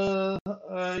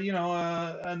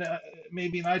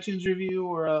maybe an iTunes review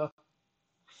or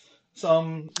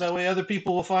some, that way other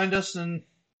people will find us and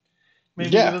maybe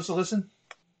give us a listen.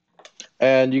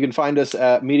 And you can find us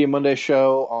at Media Monday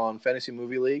Show on Fantasy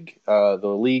Movie League. The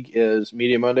league is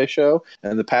Media Monday Show,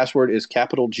 and the password is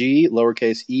capital G,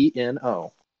 lowercase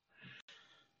ENO.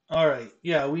 All right.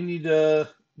 Yeah, we need to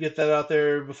get that out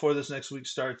there before this next week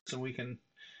starts, and we can.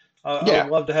 I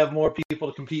would love to have more people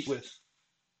to compete with.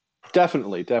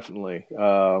 Definitely.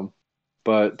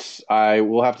 But I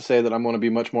will have to say that I'm going to be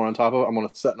much more on top of it. I'm going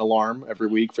to set an alarm every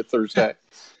week for Thursday.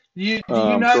 Do you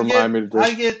not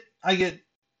get? I get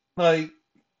like.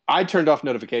 I turned off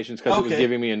notifications because it was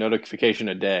giving me a notification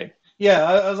a day. Yeah,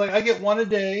 I was like, I get one a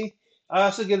day. I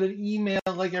also get an email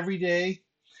like every day.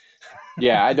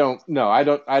 Yeah, I don't do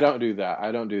that.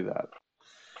 I don't do that.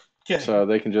 Okay. So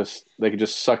they can just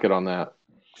suck it on that.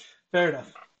 Fair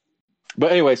enough.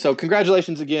 But anyway, so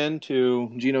congratulations again to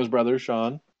Gino's brother,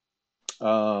 Sean.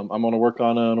 I'm going to work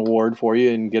on an award for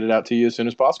you and get it out to you as soon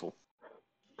as possible.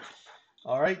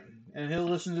 All right. And he'll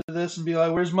listen to this and be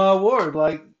like, where's my award?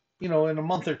 Like, in a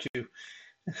month or two.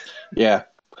 Yeah.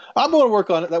 I'm going to work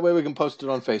on it. That way we can post it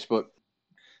on Facebook.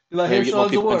 Be like, here's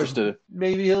Sean's award. Interested.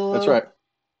 Maybe he'll. That's right.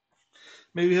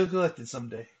 Maybe he'll collect it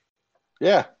someday.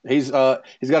 Yeah, he's got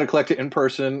to collect it in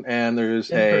person, and in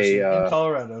person in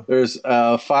Colorado. there's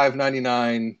a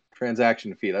 $5.99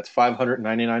 transaction fee. That's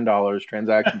 $599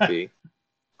 transaction fee.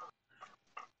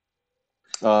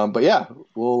 But yeah,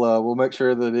 we'll make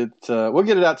sure that we'll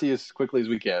get it out to you as quickly as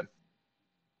we can.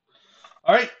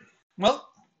 All right. Well,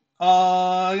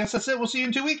 I guess that's it. We'll see you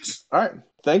in 2 weeks. All right.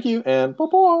 Thank you, and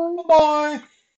bye-bye. Bye-bye.